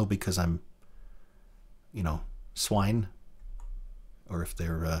don't know because I'm, you know, swine. Or if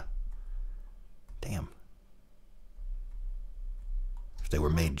they're, damn. If they were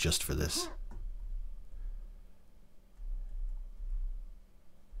made just for this.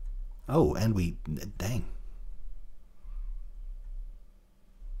 Oh, and we, dang.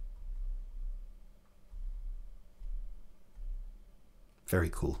 Very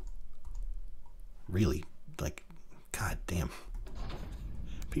cool. Really, like, god damn.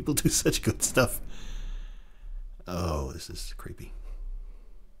 People do such good stuff. Oh, this is creepy.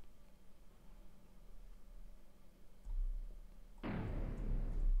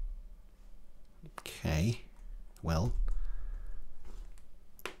 Okay, well,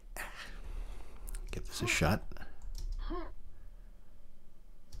 give this a shot.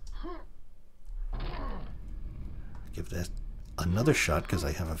 Give that another shot because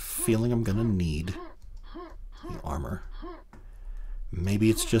I have a feeling I'm gonna need the armor. Maybe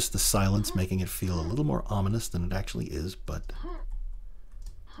it's just the silence making it feel a little more ominous than it actually is, but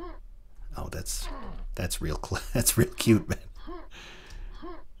oh, that's real that's real cute, man.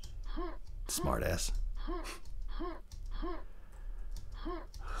 Smart ass.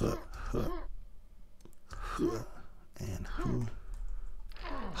 And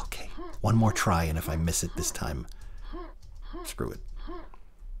okay, one more try, and if I miss it this time, screw it.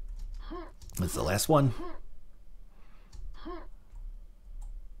 That's the last one.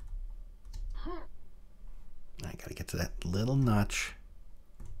 Gotta get to that little notch.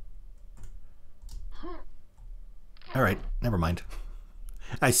 Alright, never mind.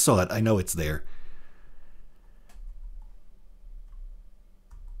 I saw it. I know it's there.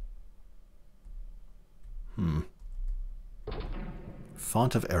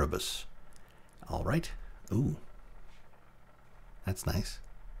 Font of Erebus. Alright. Ooh. That's nice.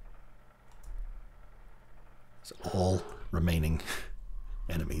 It's all remaining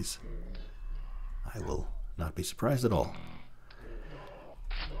enemies. I will not be surprised at all.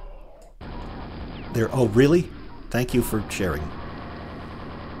 There. Oh, really? Thank you for sharing.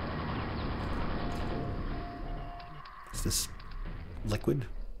 Is this liquid?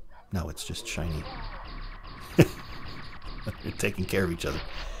 No, it's just shiny. They're taking care of each other.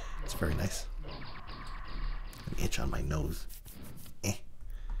 It's very nice. An itch on my nose. Eh.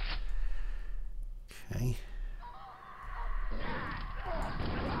 Okay.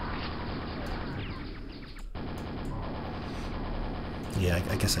 Yeah,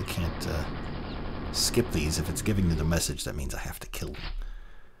 I guess I can't skip these. If it's giving me the message, that means I have to kill them.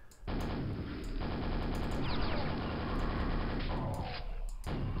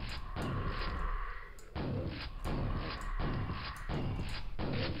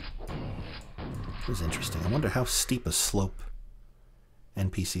 It was interesting. I wonder how steep a slope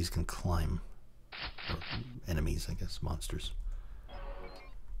NPCs can climb. Or enemies, I guess, monsters.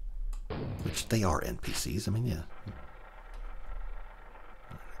 Which they are NPCs. I mean, yeah.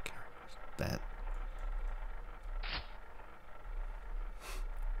 That.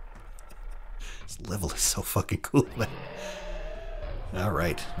 This level is so fucking cool, man.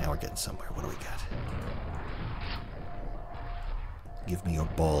 Alright, now we're getting somewhere. What do we got? Give me your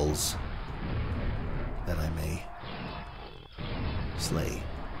balls, that I may slay.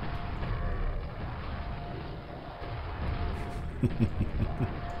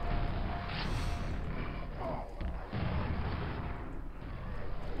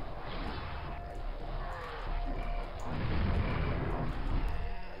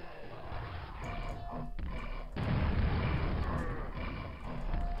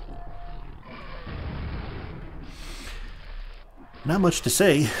 Not much to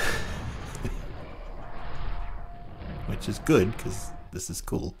say, which is good because this is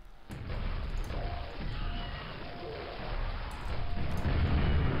cool.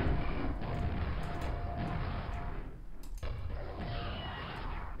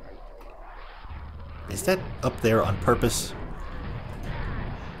 Is that up there on purpose?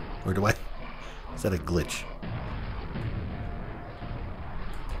 Or do I... Is that a glitch?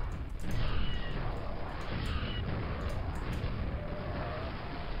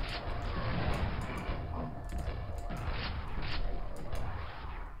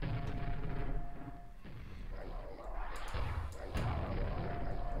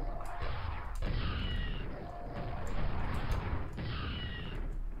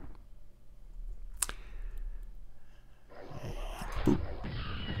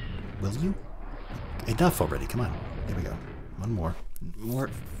 Will you? Enough already, come on. Here we go. One more.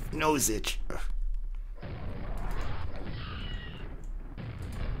 More nose itch. Ugh.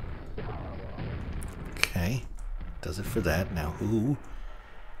 Okay. Does it for that. Now who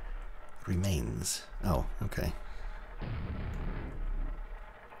remains? Oh, okay.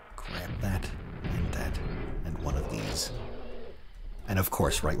 Grab that, and one of these. And of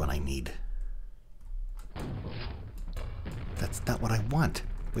course, right when I need. That's not what I want.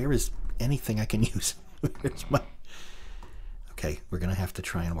 Where is anything I can use? Where's my... Okay, we're going to have to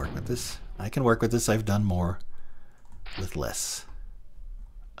try and work with this. I can work with this. I've done more with less.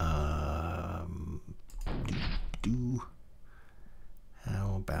 How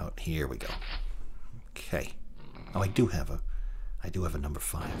about... Here we go. Okay. Oh, I do have a number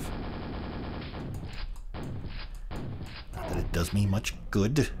 5. Not that it does me much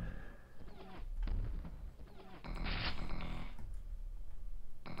good.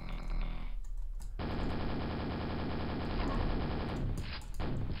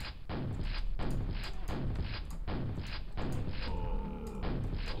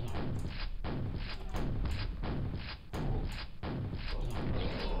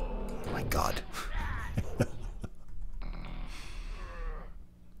 God.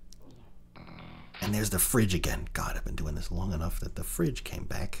 And there's the fridge again. God, I've been doing this long enough that the fridge came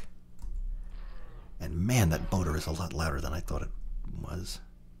back. And man, that motor is a lot louder than I thought it was.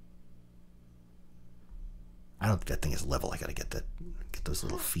 I don't think that thing is level. I gotta get those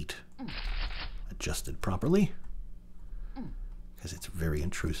little feet adjusted properly. Because it's very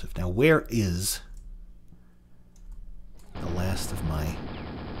intrusive. Now, where is the last of my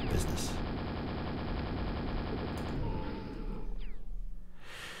business?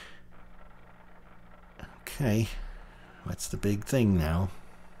 Okay, what's the big thing now?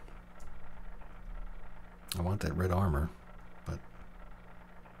 I want that red armor, but...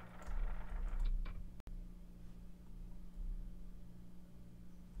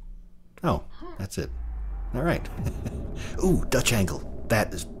 Oh, that's it. All right. Ooh, Dutch angle.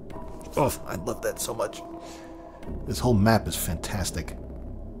 That is... Oh, I love that so much. This whole map is fantastic.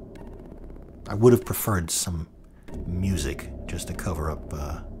 I would have preferred some music just to cover up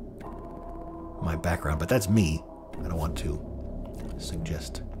my background, but that's me. I don't want to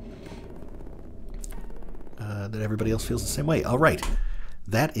suggest that everybody else feels the same way. All right.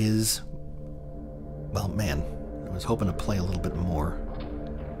 That is... Well, man, I was hoping to play a little bit more.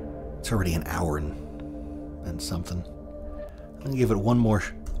 It's already an hour and something. I'm going to give it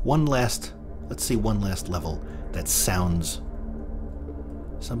one last level that sounds...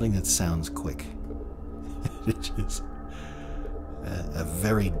 Something that sounds quick. Which is a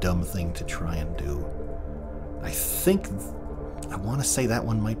very dumb thing to try and do. I want to say that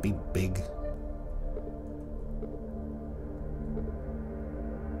one might be big.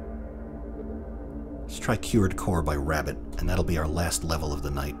 Let's try Cured Core by Rabbit, and that'll be our last level of the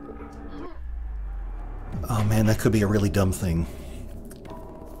night. Oh man, that could be a really dumb thing.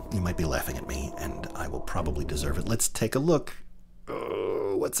 You might be laughing at me, and I will probably deserve it. Let's take a look.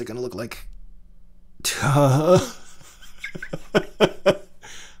 Oh, what's it gonna look like?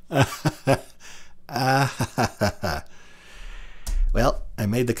 Well, I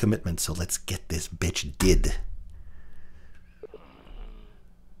made the commitment, so let's get this bitch did.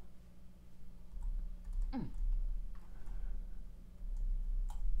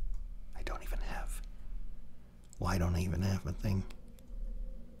 Why don't I even have a thing?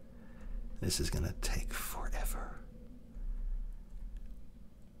 This is gonna take forever.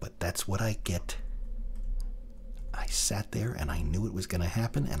 But that's what I get. I sat there and I knew it was gonna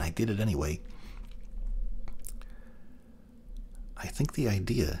happen and I did it anyway. I think the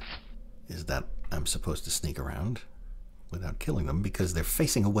idea is that I'm supposed to sneak around without killing them because they're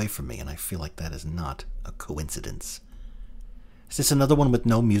facing away from me, and I feel like that is not a coincidence. Is this another one with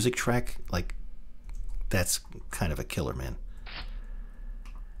no music track? Like, that's kind of a killer, man.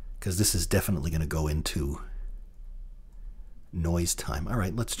 Because this is definitely going to go into noise time. All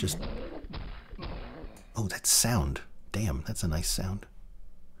right, let's just... Oh, that sound. Damn, that's a nice sound.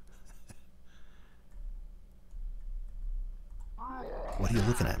 What are you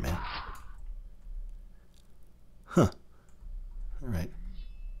looking at, man? Huh. All right.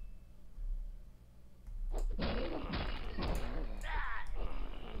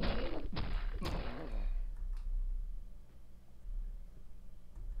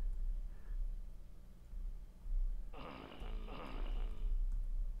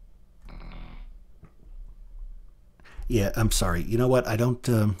 Yeah, I'm sorry. You know what? I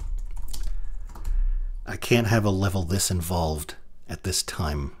don't... I can't have a level this involved at this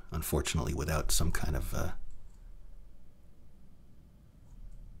time, unfortunately, without some kind of...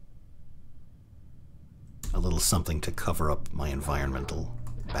 a little something to cover up my environmental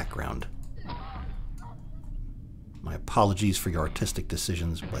background. My apologies for your artistic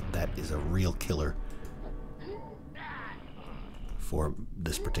decisions, but that is a real killer for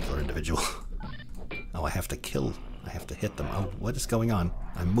this particular individual. Oh, I have to kill... I have to hit them. Oh, what is going on?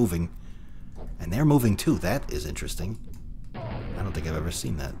 I'm moving. And they're moving too. That is interesting. I don't think I've ever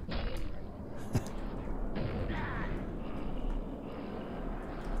seen that.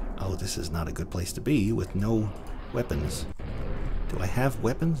 Oh, this is not a good place to be with no weapons. Do I have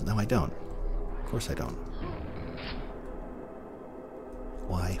weapons? No, I don't. Of course I don't.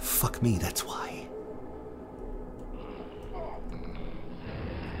 Why? Fuck me, that's why.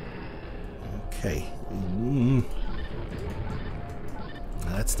 Okay.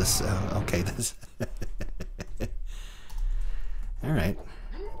 That's the... okay, this... Alright.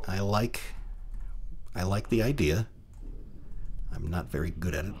 I like the idea. I'm not very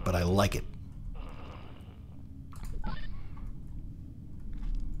good at it, but I like it.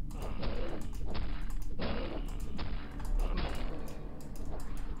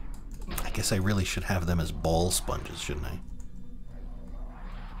 I guess I really should have them as ball sponges, shouldn't I?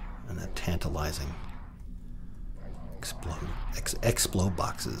 And that tantalizing... Explode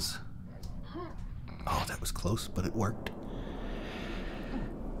boxes. Oh, that was close, but it worked.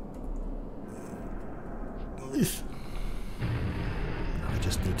 I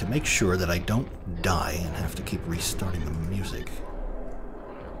just need to make sure that I don't die and have to keep restarting the music.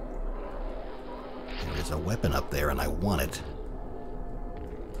 There is a weapon up there and I want it.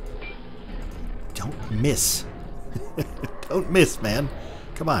 Don't miss. Don't miss, man.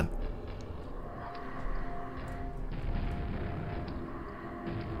 Come on.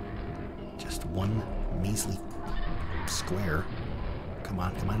 Just just one measly square. Come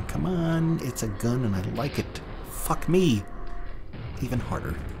on, come on, come on. It's a gun and I like it. Fuck me. Even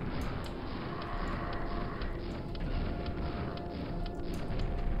harder.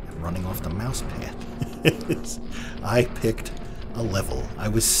 I'm running off the mouse pad. I picked a level. I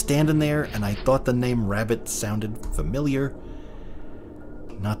was standing there and I thought the name Rabbit sounded familiar.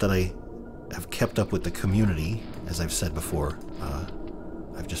 Not that I have kept up with the community, as I've said before.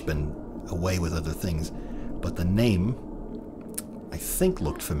 I've just been away with other things. But the name, I think,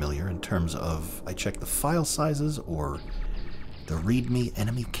 looked familiar in terms of I checked the file sizes or the readme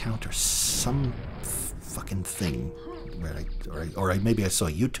enemy count or some fucking thing. Where maybe I saw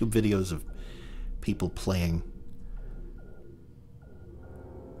YouTube videos of people playing.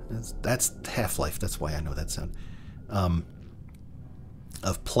 That's Half-Life. That's why I know that sound.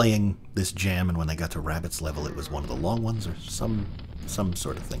 Of playing this jam, and when they got to Rabbit's level, it was one of the long ones or some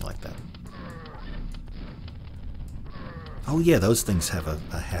sort of thing like that. Oh yeah, those things have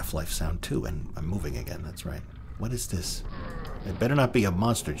a Half-Life sound too, and I'm moving again, that's right. What is this? It better not be a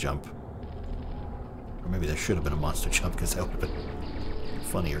monster jump. Or maybe there should have been a monster jump, because that would have been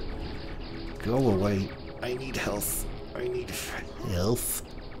funnier. Go away. I need health. I need health.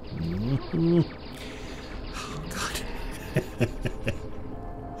 Mm-hmm. Oh, God.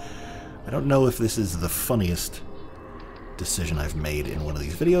 I don't know if this is the funniest decision I've made in one of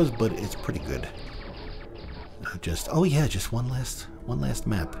these videos, but it's pretty good. Oh yeah, just one last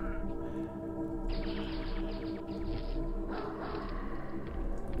map.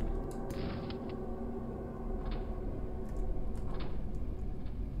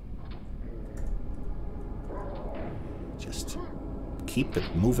 Just keep it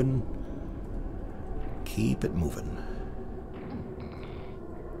moving. Keep it moving.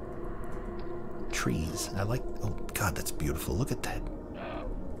 Trees. I like... Oh, God, that's beautiful. Look at that.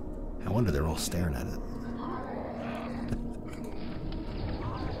 I wonder they're all staring at it.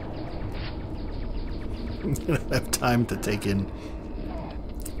 I don't have time to take in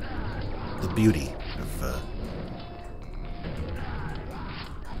the beauty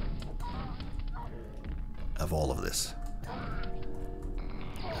of all of this.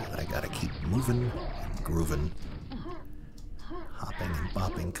 I gotta keep moving and grooving, hopping and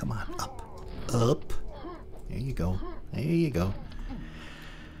bopping. Come on, up. Up. There you go. There you go.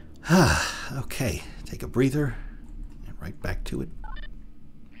 Okay. Take a breather and right back to it.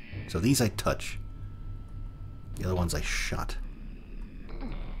 So these I touch. The other ones I shot.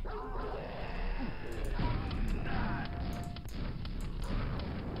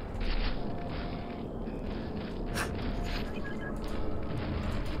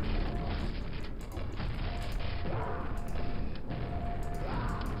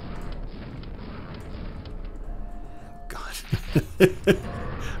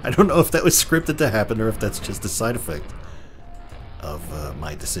 I don't know if that was scripted to happen or if that's just a side effect of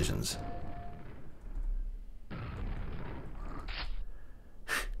my decisions.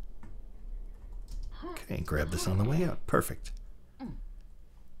 Okay, grab this on the way out. Perfect.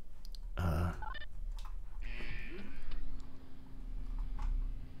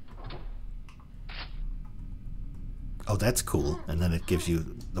 Oh, that's cool. And then it gives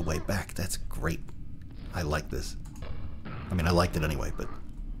you the way back. That's great. I like this. I mean, I liked it anyway, but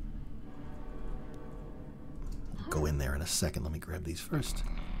I'll go in there in a second. Let me grab these first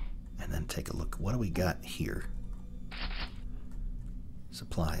and then take a look. What do we got here?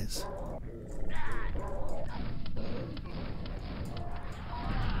 Supplies.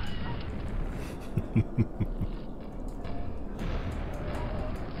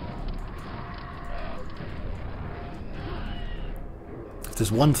 If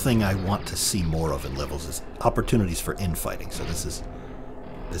there's one thing I want to see more of in levels is opportunities for infighting. So this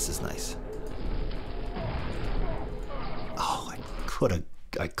is nice. Oh,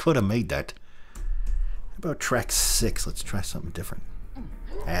 I could have made that. How about track 6? Let's try something different.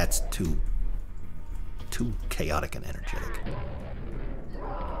 That's too chaotic and energetic.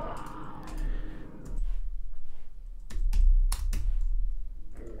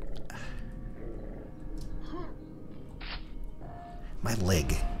 My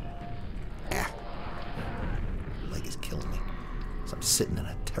leg. Leg is killing me. So I'm sitting in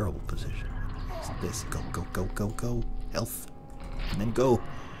a terrible position. This. Go, go, go, go, go. Health. And then go.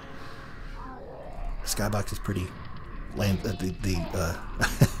 Skybox is pretty.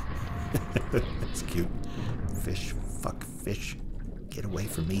 It's cute. Fish. Fuck fish. Get away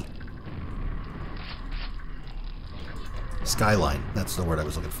from me. Skyline. That's the word I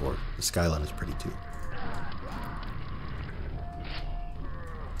was looking for. The skyline is pretty too.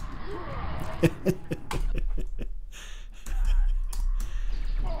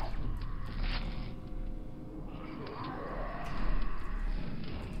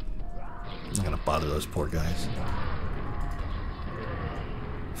 not bother those poor guys.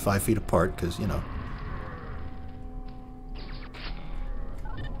 5 feet apart, because, you know.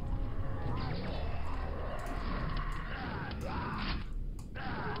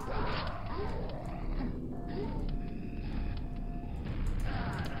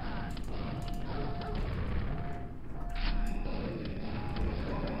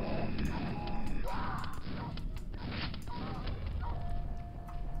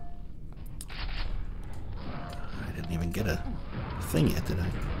 I didn't even get a thing yet, did I?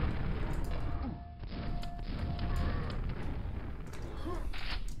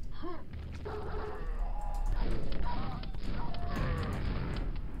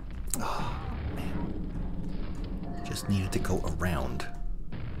 Needed to go around,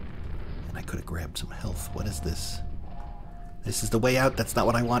 and I could have grabbed some health. What is this? This is the way out. That's not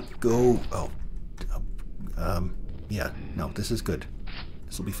what I want. Go. Oh, yeah. No, this is good.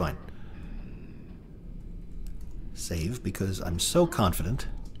 This will be fine. Save, because I'm so confident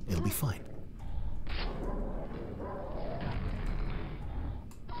it'll be fine.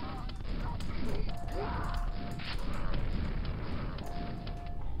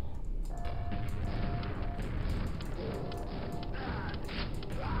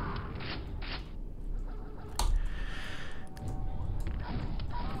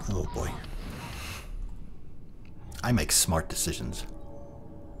 Oh boy. I make smart decisions.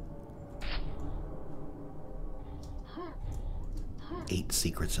 Eight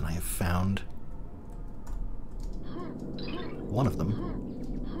secrets, and I have found one of them.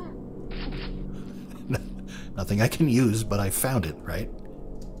 Nothing I can use, but I found it, right?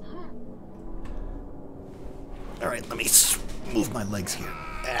 Alright, let me move my legs here.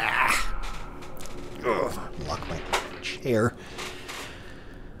 Ah! Ugh, lock my chair.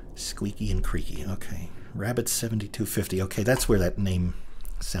 Squeaky and creaky. Okay. Rabbit 7250. Okay, that's where that name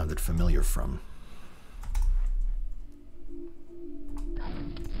sounded familiar from.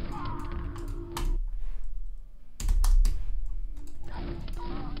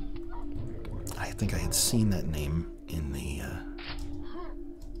 I think I had seen that name in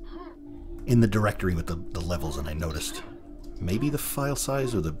the directory with the levels, and I noticed maybe the file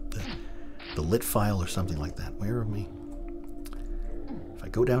size or the lit file or something like that. Where am I? If I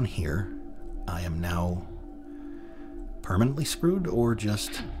go down here, I am now permanently screwed, or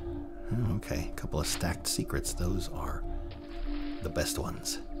just... Oh, okay, a couple of stacked secrets. Those are the best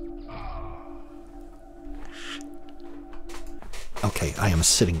ones. Okay, I am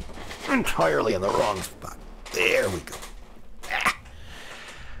sitting entirely in the wrong spot. There we go. Ah.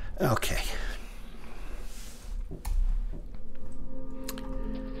 Okay.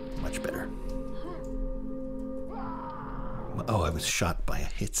 Much better. Oh, I was shot by a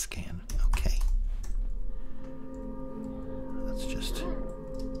hit scan. Okay. Let's just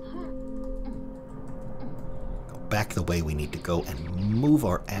go back the way we need to go and move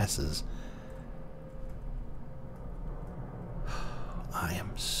our asses. I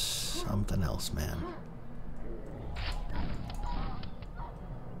am something else, man.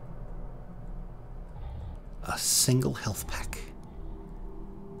 A single health pack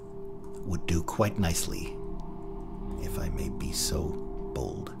would do quite nicely, if I may be so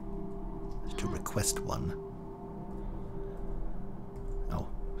bold as to request one. Oh,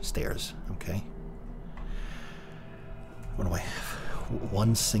 stairs, okay. What do I have?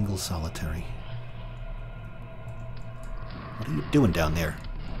 One single solitary. What are you doing down there,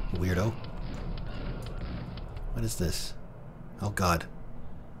 weirdo? What is this? Oh, God.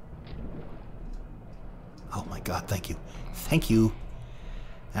 Oh, my God, thank you. Thank you.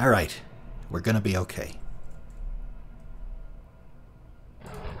 All right, we're gonna be okay.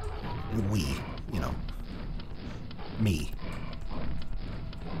 We, you know, me,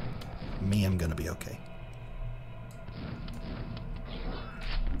 I'm gonna be okay.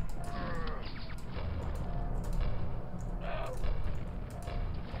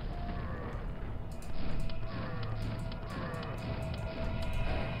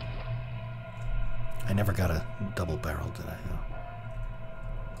 I never got a double barrel, did I? No.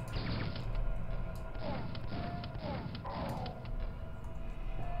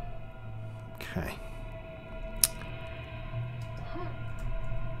 Okay.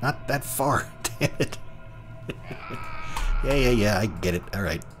 Not that far, damn it. Yeah, I get it. All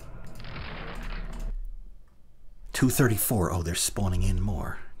right. 234. Oh, they're spawning in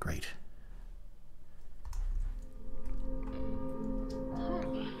more. Great.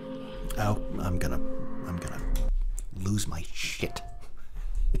 Oh, I'm gonna lose my shit.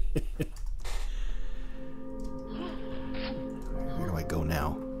 Where do I go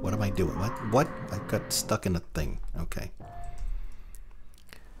now? What am I doing? What? I got stuck in a thing. Okay.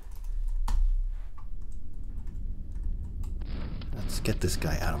 get this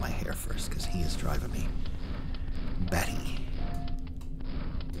guy out of my hair first, because he is driving me batty.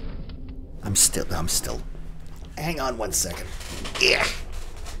 I'm still. Hang on 1 second. Yeah.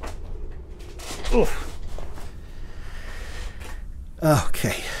 Oof.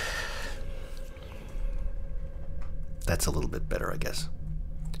 Okay. That's a little bit better, I guess.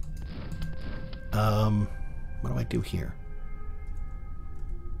 What do I do here?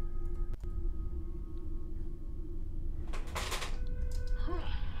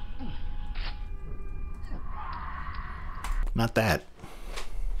 Not that.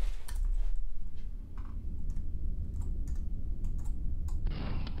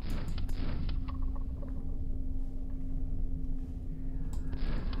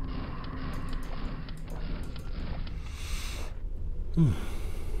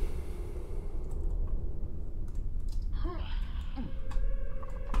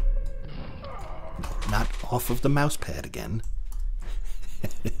 Not off of the mouse pad again.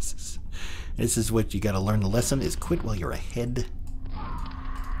 This is what you got to learn. The lesson is quit while you're ahead.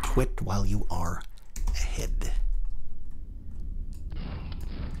 Quit while you are ahead.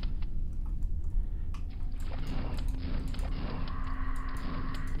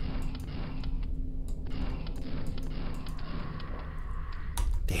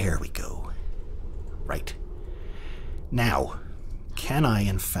 There we go. Right. Now, can I,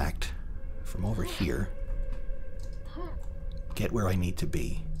 in fact, from over here, get where I need to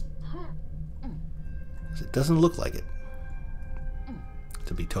be? 'Cause it doesn't look like it,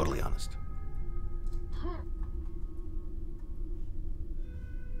 to be totally honest.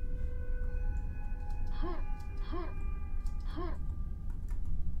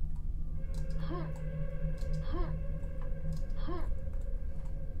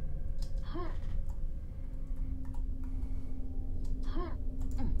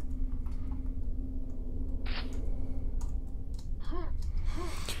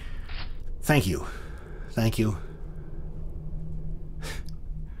 Thank you. Thank you.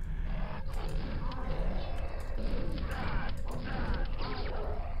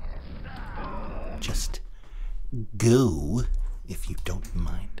 Just go, if you don't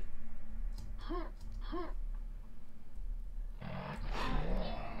mind.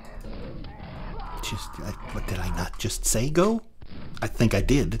 What did I not just say go? I think I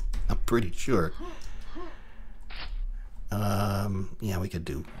did. I'm pretty sure. Yeah, we could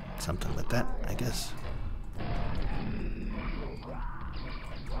do something with that, I guess.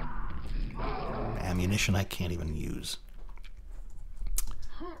 Ammunition I can't even use.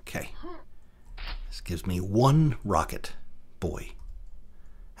 Okay. This gives me 1 rocket. Boy,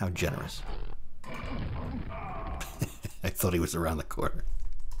 how generous. I thought he was around the corner.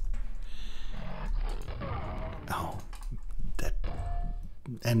 Oh, that...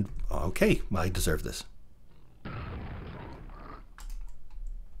 And, okay, well, I deserve this. A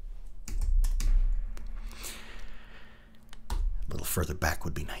little further back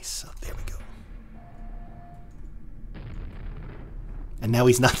would be nice. So there we go. And now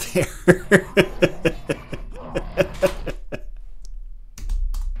he's not there.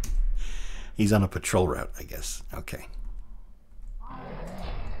 He's on a patrol route, I guess. Okay.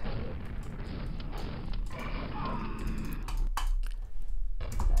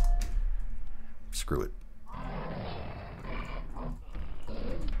 Screw it.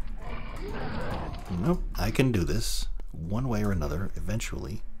 Nope, I can do this. One way or another,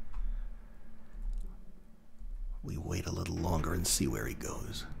 eventually. We wait a little longer and see where he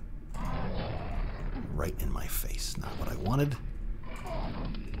goes. Right in my face. Not what I wanted.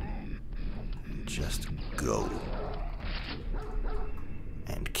 Just go.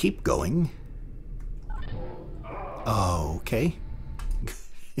 And keep going. Okay.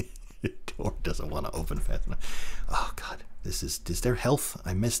 The door doesn't want to open fast enough. Oh, God. Is there health?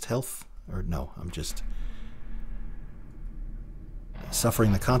 I missed health? Or no, I'm just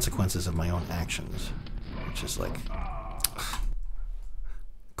suffering the consequences of my own actions. Which is like,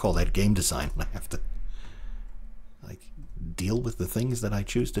 call that game design when I have to like deal with the things that I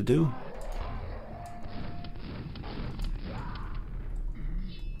choose to do.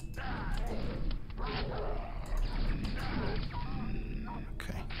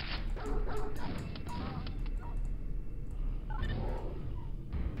 Okay.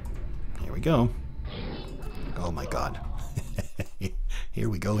 Here we go. Oh my God. Here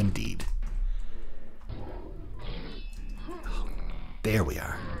we go indeed. There we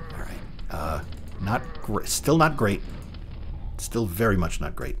are. All right. Not great. Still not great. Still very much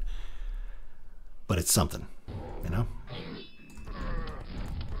not great. But it's something, you know?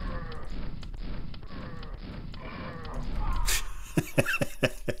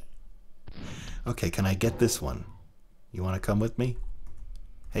 Okay, can I get this one? You want to come with me?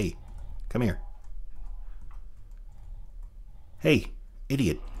 Hey, come here. Hey,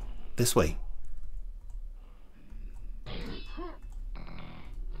 idiot. This way.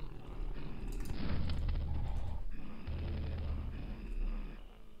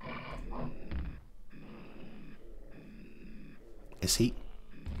 Is he?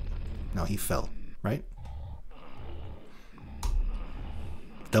 No, he fell, right?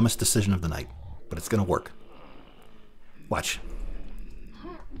 Dumbest decision of the night, but it's gonna work. Watch.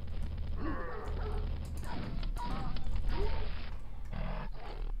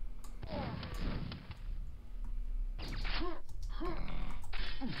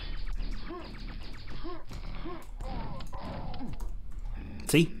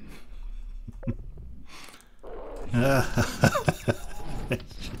 See?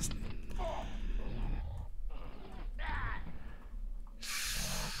 Just...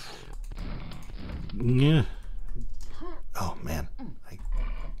 Yeah. Oh man, I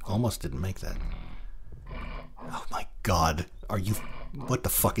almost didn't make that. Oh my god, are you... What the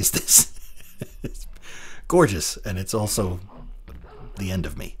fuck is this? It's gorgeous, and it's also the end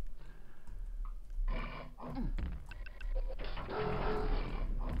of me.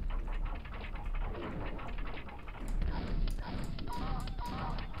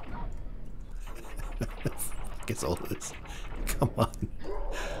 Gets all this. Come on.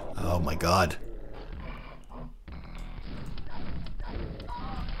 Oh my god.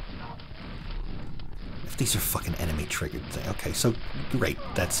 If these are fucking enemy triggered things. Okay, so great.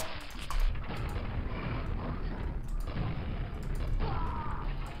 That's...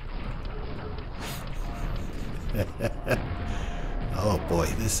 Oh boy,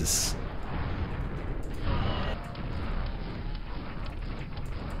 this is...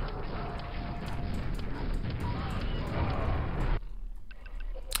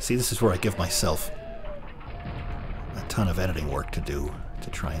 See, this is where I give myself a ton of editing work to do to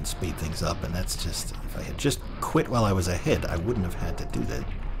try and speed things up, and that's just... If I had just quit while I was ahead, I wouldn't have had to do that.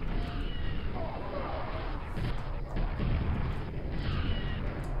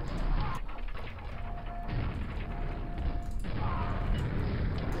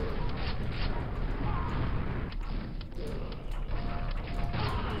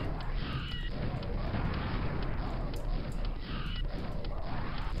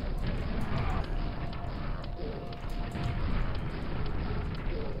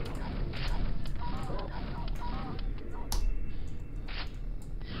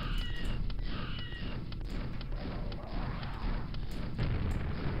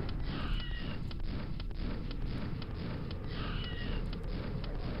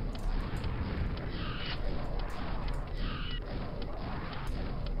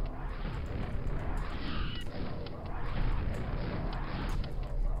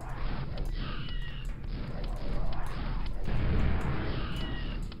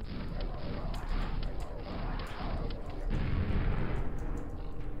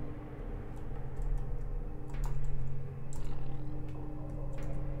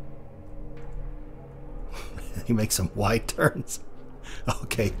 He makes some wide turns.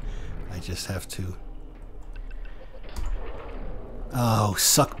 Okay, I just have to... Oh,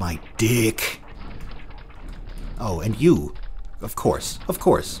 suck my dick. Oh, and you. Of course. Of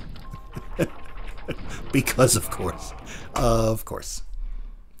course. Because of course. Of course.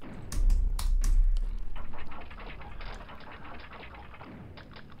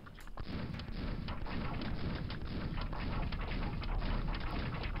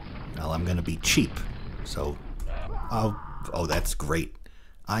 Well, I'm gonna be cheap, so... Oh, that's great.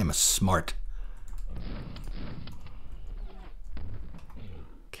 I'm a smart.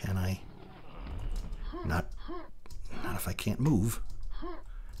 Can I? Not if I can't move. I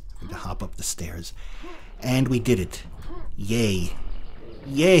need to hop up the stairs. And we did it. Yay.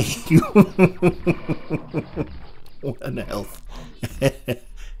 Yay. What an health.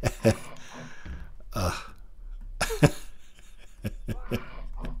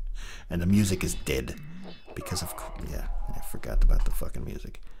 And the music is dead. Because of... Yeah, I forgot about the fucking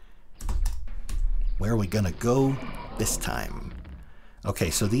music. Where are we gonna go this time? Okay,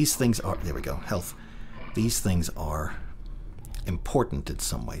 so these things are... There we go. Health. These things are important in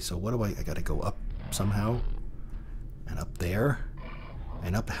some way. So what do I gotta go up somehow? And up there?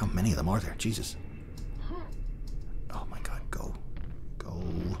 And up... How many of them are there? Jesus. Oh my god, go. Go.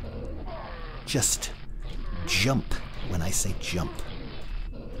 Just jump when I say jump.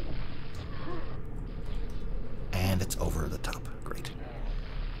 And it's over the top. Great.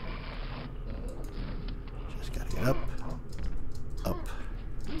 Just gotta get up. Up.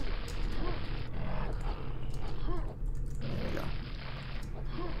 There we go.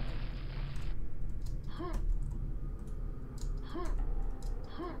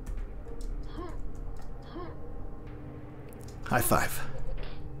 High five.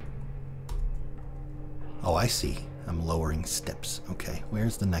 Oh, I see. I'm lowering steps. Okay,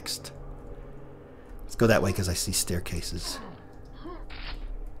 where's the next? Let's go that way because I see staircases.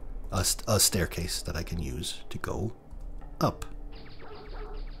 A staircase that I can use to go up.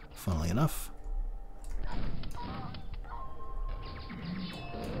 Funnily enough.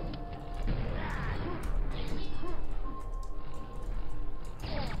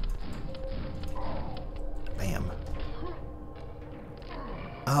 Bam.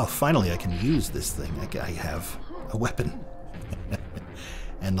 Oh, finally I can use this thing. I have a weapon.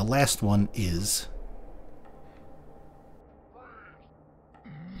 And the last one is...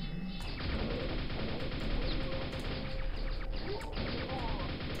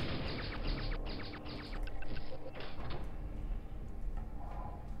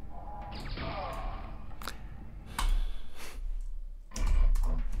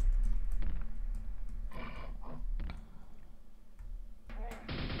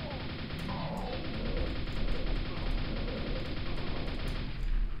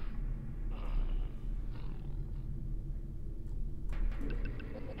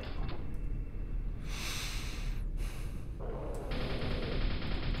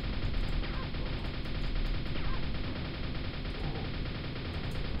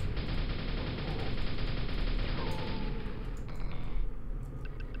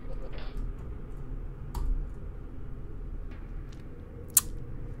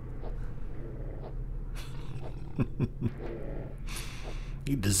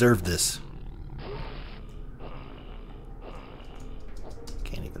 You deserve this.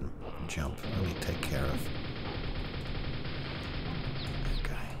 Can't even jump. Let me take care of.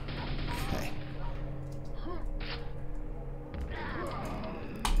 Okay.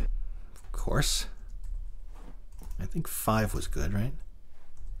 Of course. I think 5 was good, right?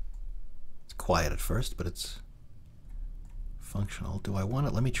 It's quiet at first, but it's functional. Do I want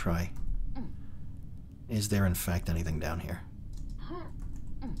it? Let me try. Is there in fact anything down here?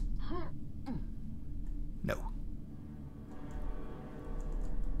 No.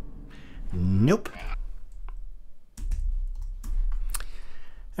 Nope.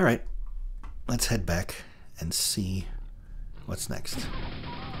 All right. Let's head back and see what's next.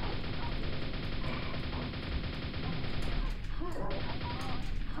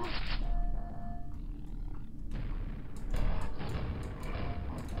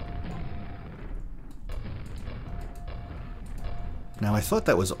 Now, I thought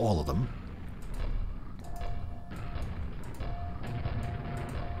that was all of them.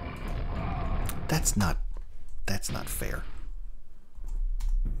 That's not fair.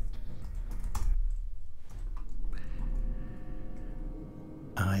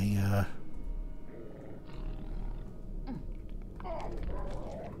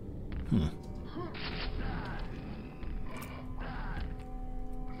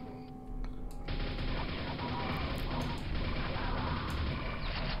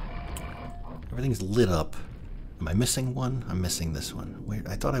 Everything's lit up. Am I missing one? I'm missing this one. Where?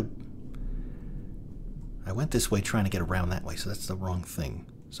 I thought I went this way trying to get around that way, so that's the wrong thing.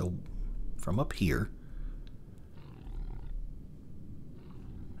 So from up here...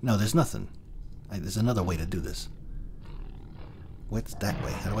 No, there's nothing. There's another way to do this. What's that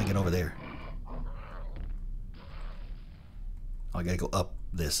way? How do I get over there? Oh, I gotta go up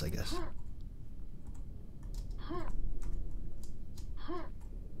this, I guess.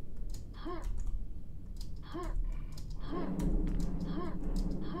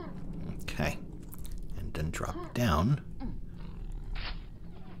 Okay. And then drop down.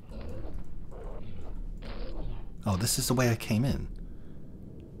 Oh, this is the way I came in.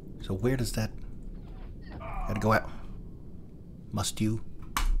 So where does that... Gotta go out. Must you?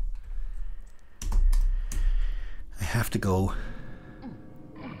 I have to go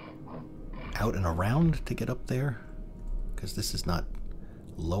out and around to get up there? Because this is not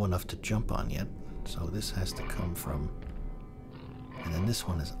low enough to jump on yet. So this has to come from... And then this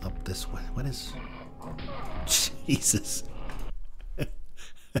one is up this way. What is... Jesus.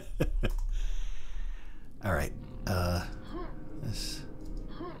 Alright. This...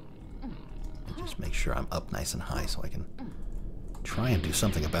 Just make sure I'm up nice and high so I can try and do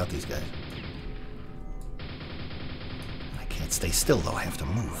something about these guys. I can't stay still though. I have to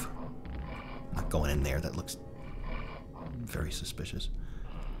move. I'm not going in there. That looks very suspicious.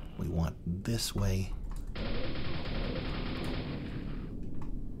 We want this way.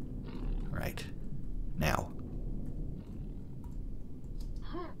 Right. Now.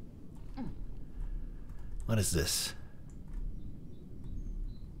 What is this?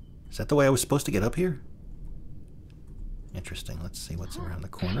 Is that the way I was supposed to get up here? Interesting. Let's see what's around the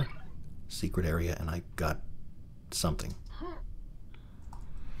corner. Secret area, and I got something.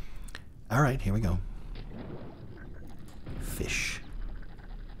 Alright, here we go. Fish.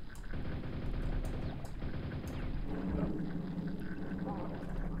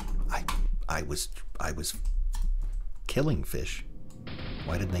 I was killing fish.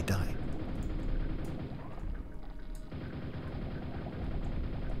 Why didn't they die?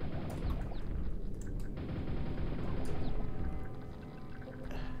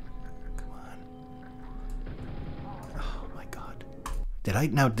 Come on. Oh my God. Did I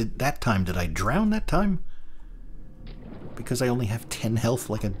drown that time? Because I only have 10 health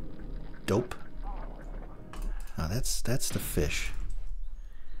like a dope? Oh, that's the fish.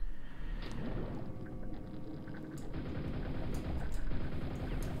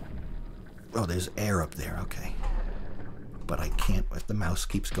 Oh, there's air up there, okay. But I can't if the mouse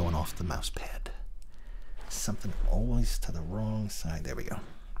keeps going off the mouse pad. Something always to the wrong side. There we go.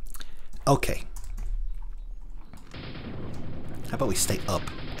 Okay. How about we stay up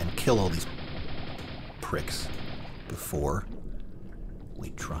and kill all these pricks before we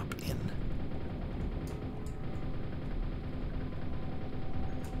drop in.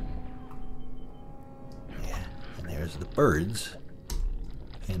 Yeah, and there's the birds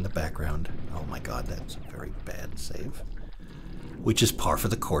in the background. Oh my God, that's a very bad save. Which is par for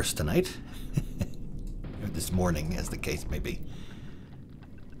the course tonight. Or this morning, as the case may be.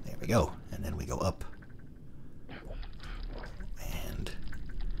 There we go. And then we go up. And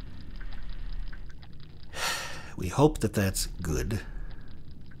we hope that that's good.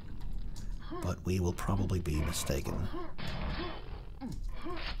 But we will probably be mistaken.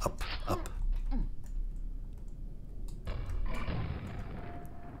 Up, up.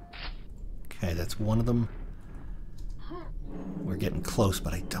 Okay, that's one of them. We're getting close,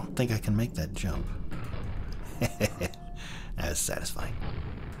 but I don't think I can make that jump. That was satisfying.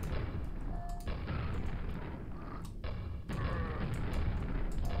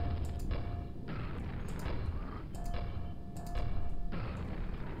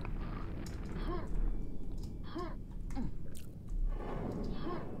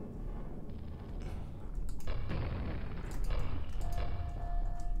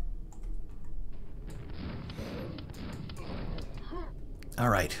 All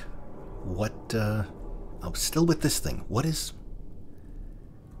right, what, oh, still with this thing. What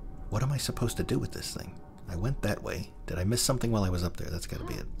am I supposed to do with this thing? I went that way. Did I miss something while I was up there? That's gotta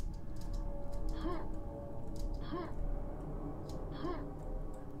be it.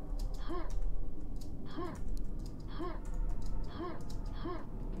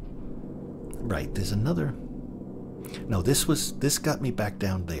 Right, there's another. No, this got me back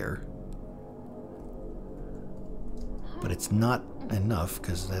down there. But it's not enough,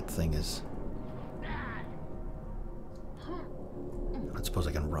 because that thing is... I suppose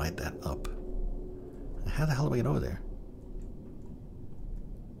I can ride that up. How the hell do I get over there?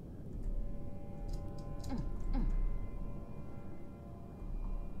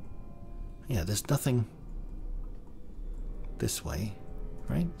 Yeah, there's nothing this way,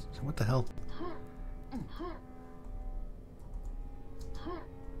 right? So what the hell?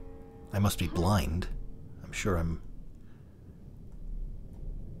 I must be blind. I'm sure I'm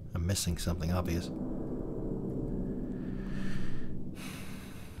missing something obvious.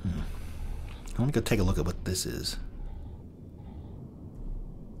 I want to go take a look at what this is.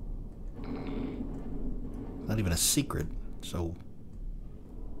 Not even a secret, so...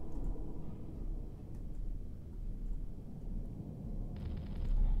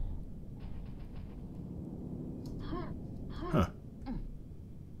 Huh.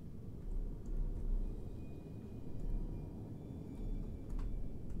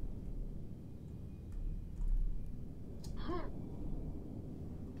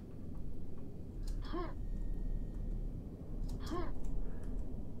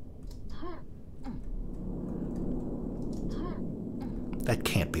 That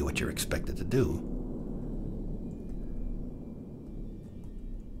can't be what you're expected to do.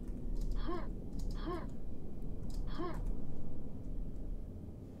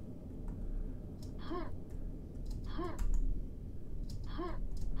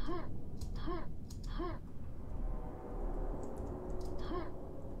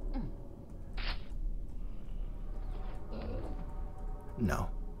 No.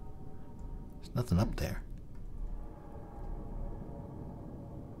 There's nothing up there.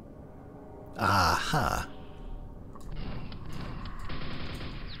 Aha.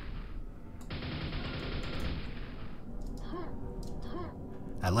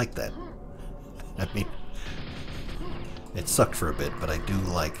 I like that. I mean, it sucked for a bit, but I do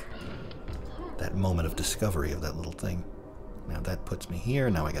like that moment of discovery of that little thing. Now that puts me here.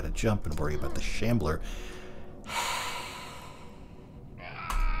 Now I gotta jump and worry about the shambler.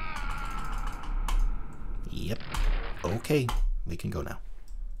 Okay, we can go now.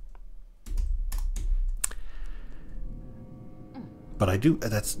 But I do,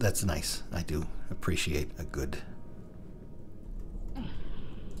 that's nice. I do appreciate a good...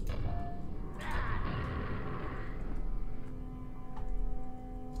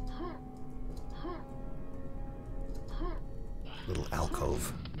 little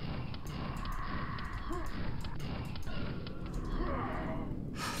alcove.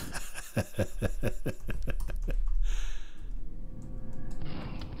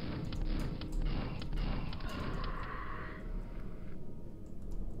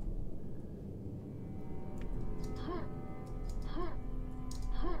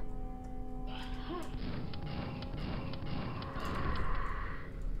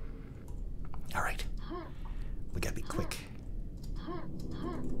 All right, we gotta be quick.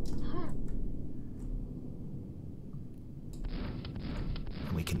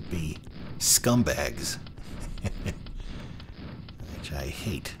 We can be scumbags, which I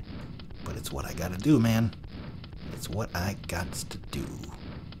hate, but it's what I gotta do, man. It's what I got to do.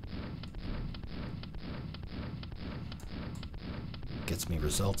 Gets me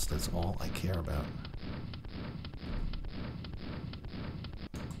results, that's all I care about.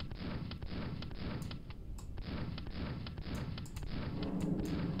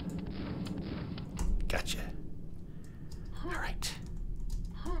 Gotcha. All right.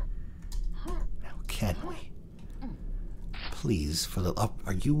 Now, can we? Please, for the up,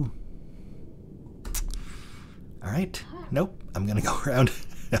 are you? All right. Nope. I'm gonna go around.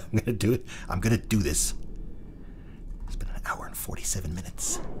 I'm gonna do it. I'm gonna do this. It's been an hour and 47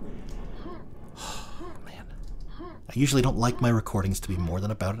 minutes. Oh, man. I usually don't like my recordings to be more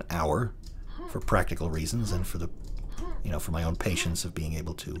than about an hour, for practical reasons and for the, you know, for my own patience of being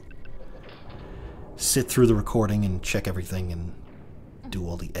able to sit through the recording and check everything and do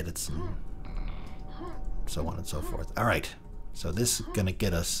all the edits and so on and so forth. All right, so this is going to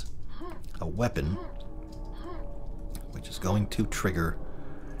get us a weapon, which is going to trigger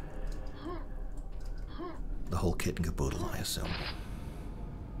the whole kit and caboodle, I assume.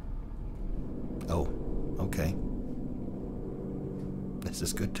 Oh, okay. This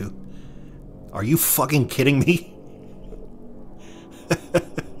is good too. Are you fucking kidding me?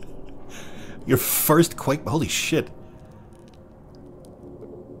 Your first Quake... Holy shit.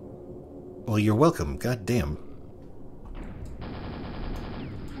 Well, you're welcome. God damn.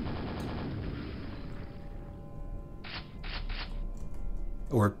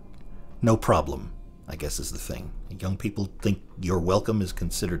 Or, no problem, I guess is the thing. Young people think you're welcome is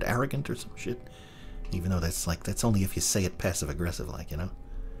considered arrogant or some shit. Even though that's like, that's only if you say it passive-aggressive, like, you know?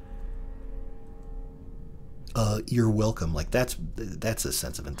 You're welcome. Like, that's a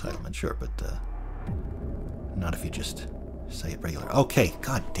sense of entitlement, sure, but, not if you just say it regular. Okay,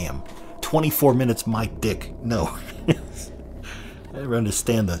 goddamn. 24 minutes, my dick. No. I never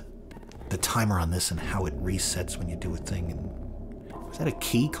understand the timer on this and how it resets when you do a thing. And was that a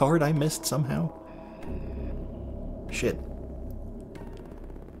key card I missed somehow? Shit.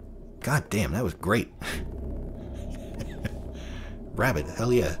 God damn, that was great. Rabbit,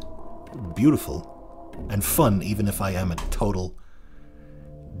 hell yeah. Beautiful. And fun, even if I am a total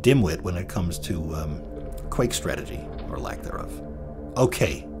dimwit when it comes to Quake strategy, or lack thereof.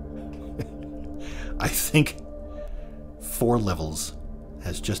 Okay. I think 4 levels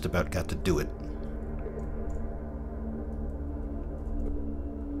has just about got to do it.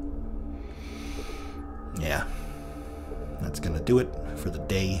 Yeah. That's gonna do it for the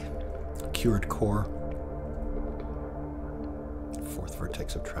day. Cured core. 4th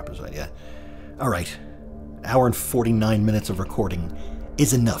vertex of trapezoid, yeah. Alright. Hour and 49 minutes of recording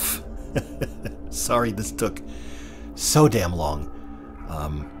is enough. Sorry this took so damn long.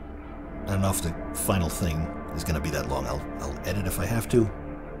 I don't know if the final thing is going to be that long. I'll edit if I have to.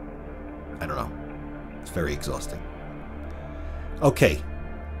 I don't know. It's very exhausting. Okay.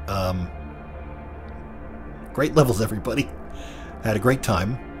 Great levels, everybody. Had a great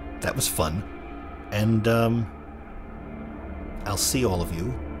time. That was fun. And I'll see all of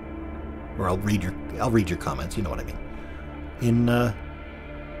you, or I'll read your comments. You know what I mean. In the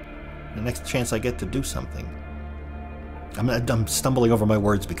next chance I get to do something. I'm stumbling over my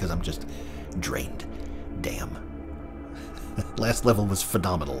words because I'm just drained. Damn. Last level was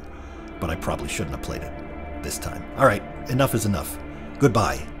phenomenal, but I probably shouldn't have played it this time. All right, enough is enough.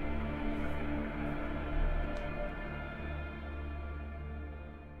 Goodbye.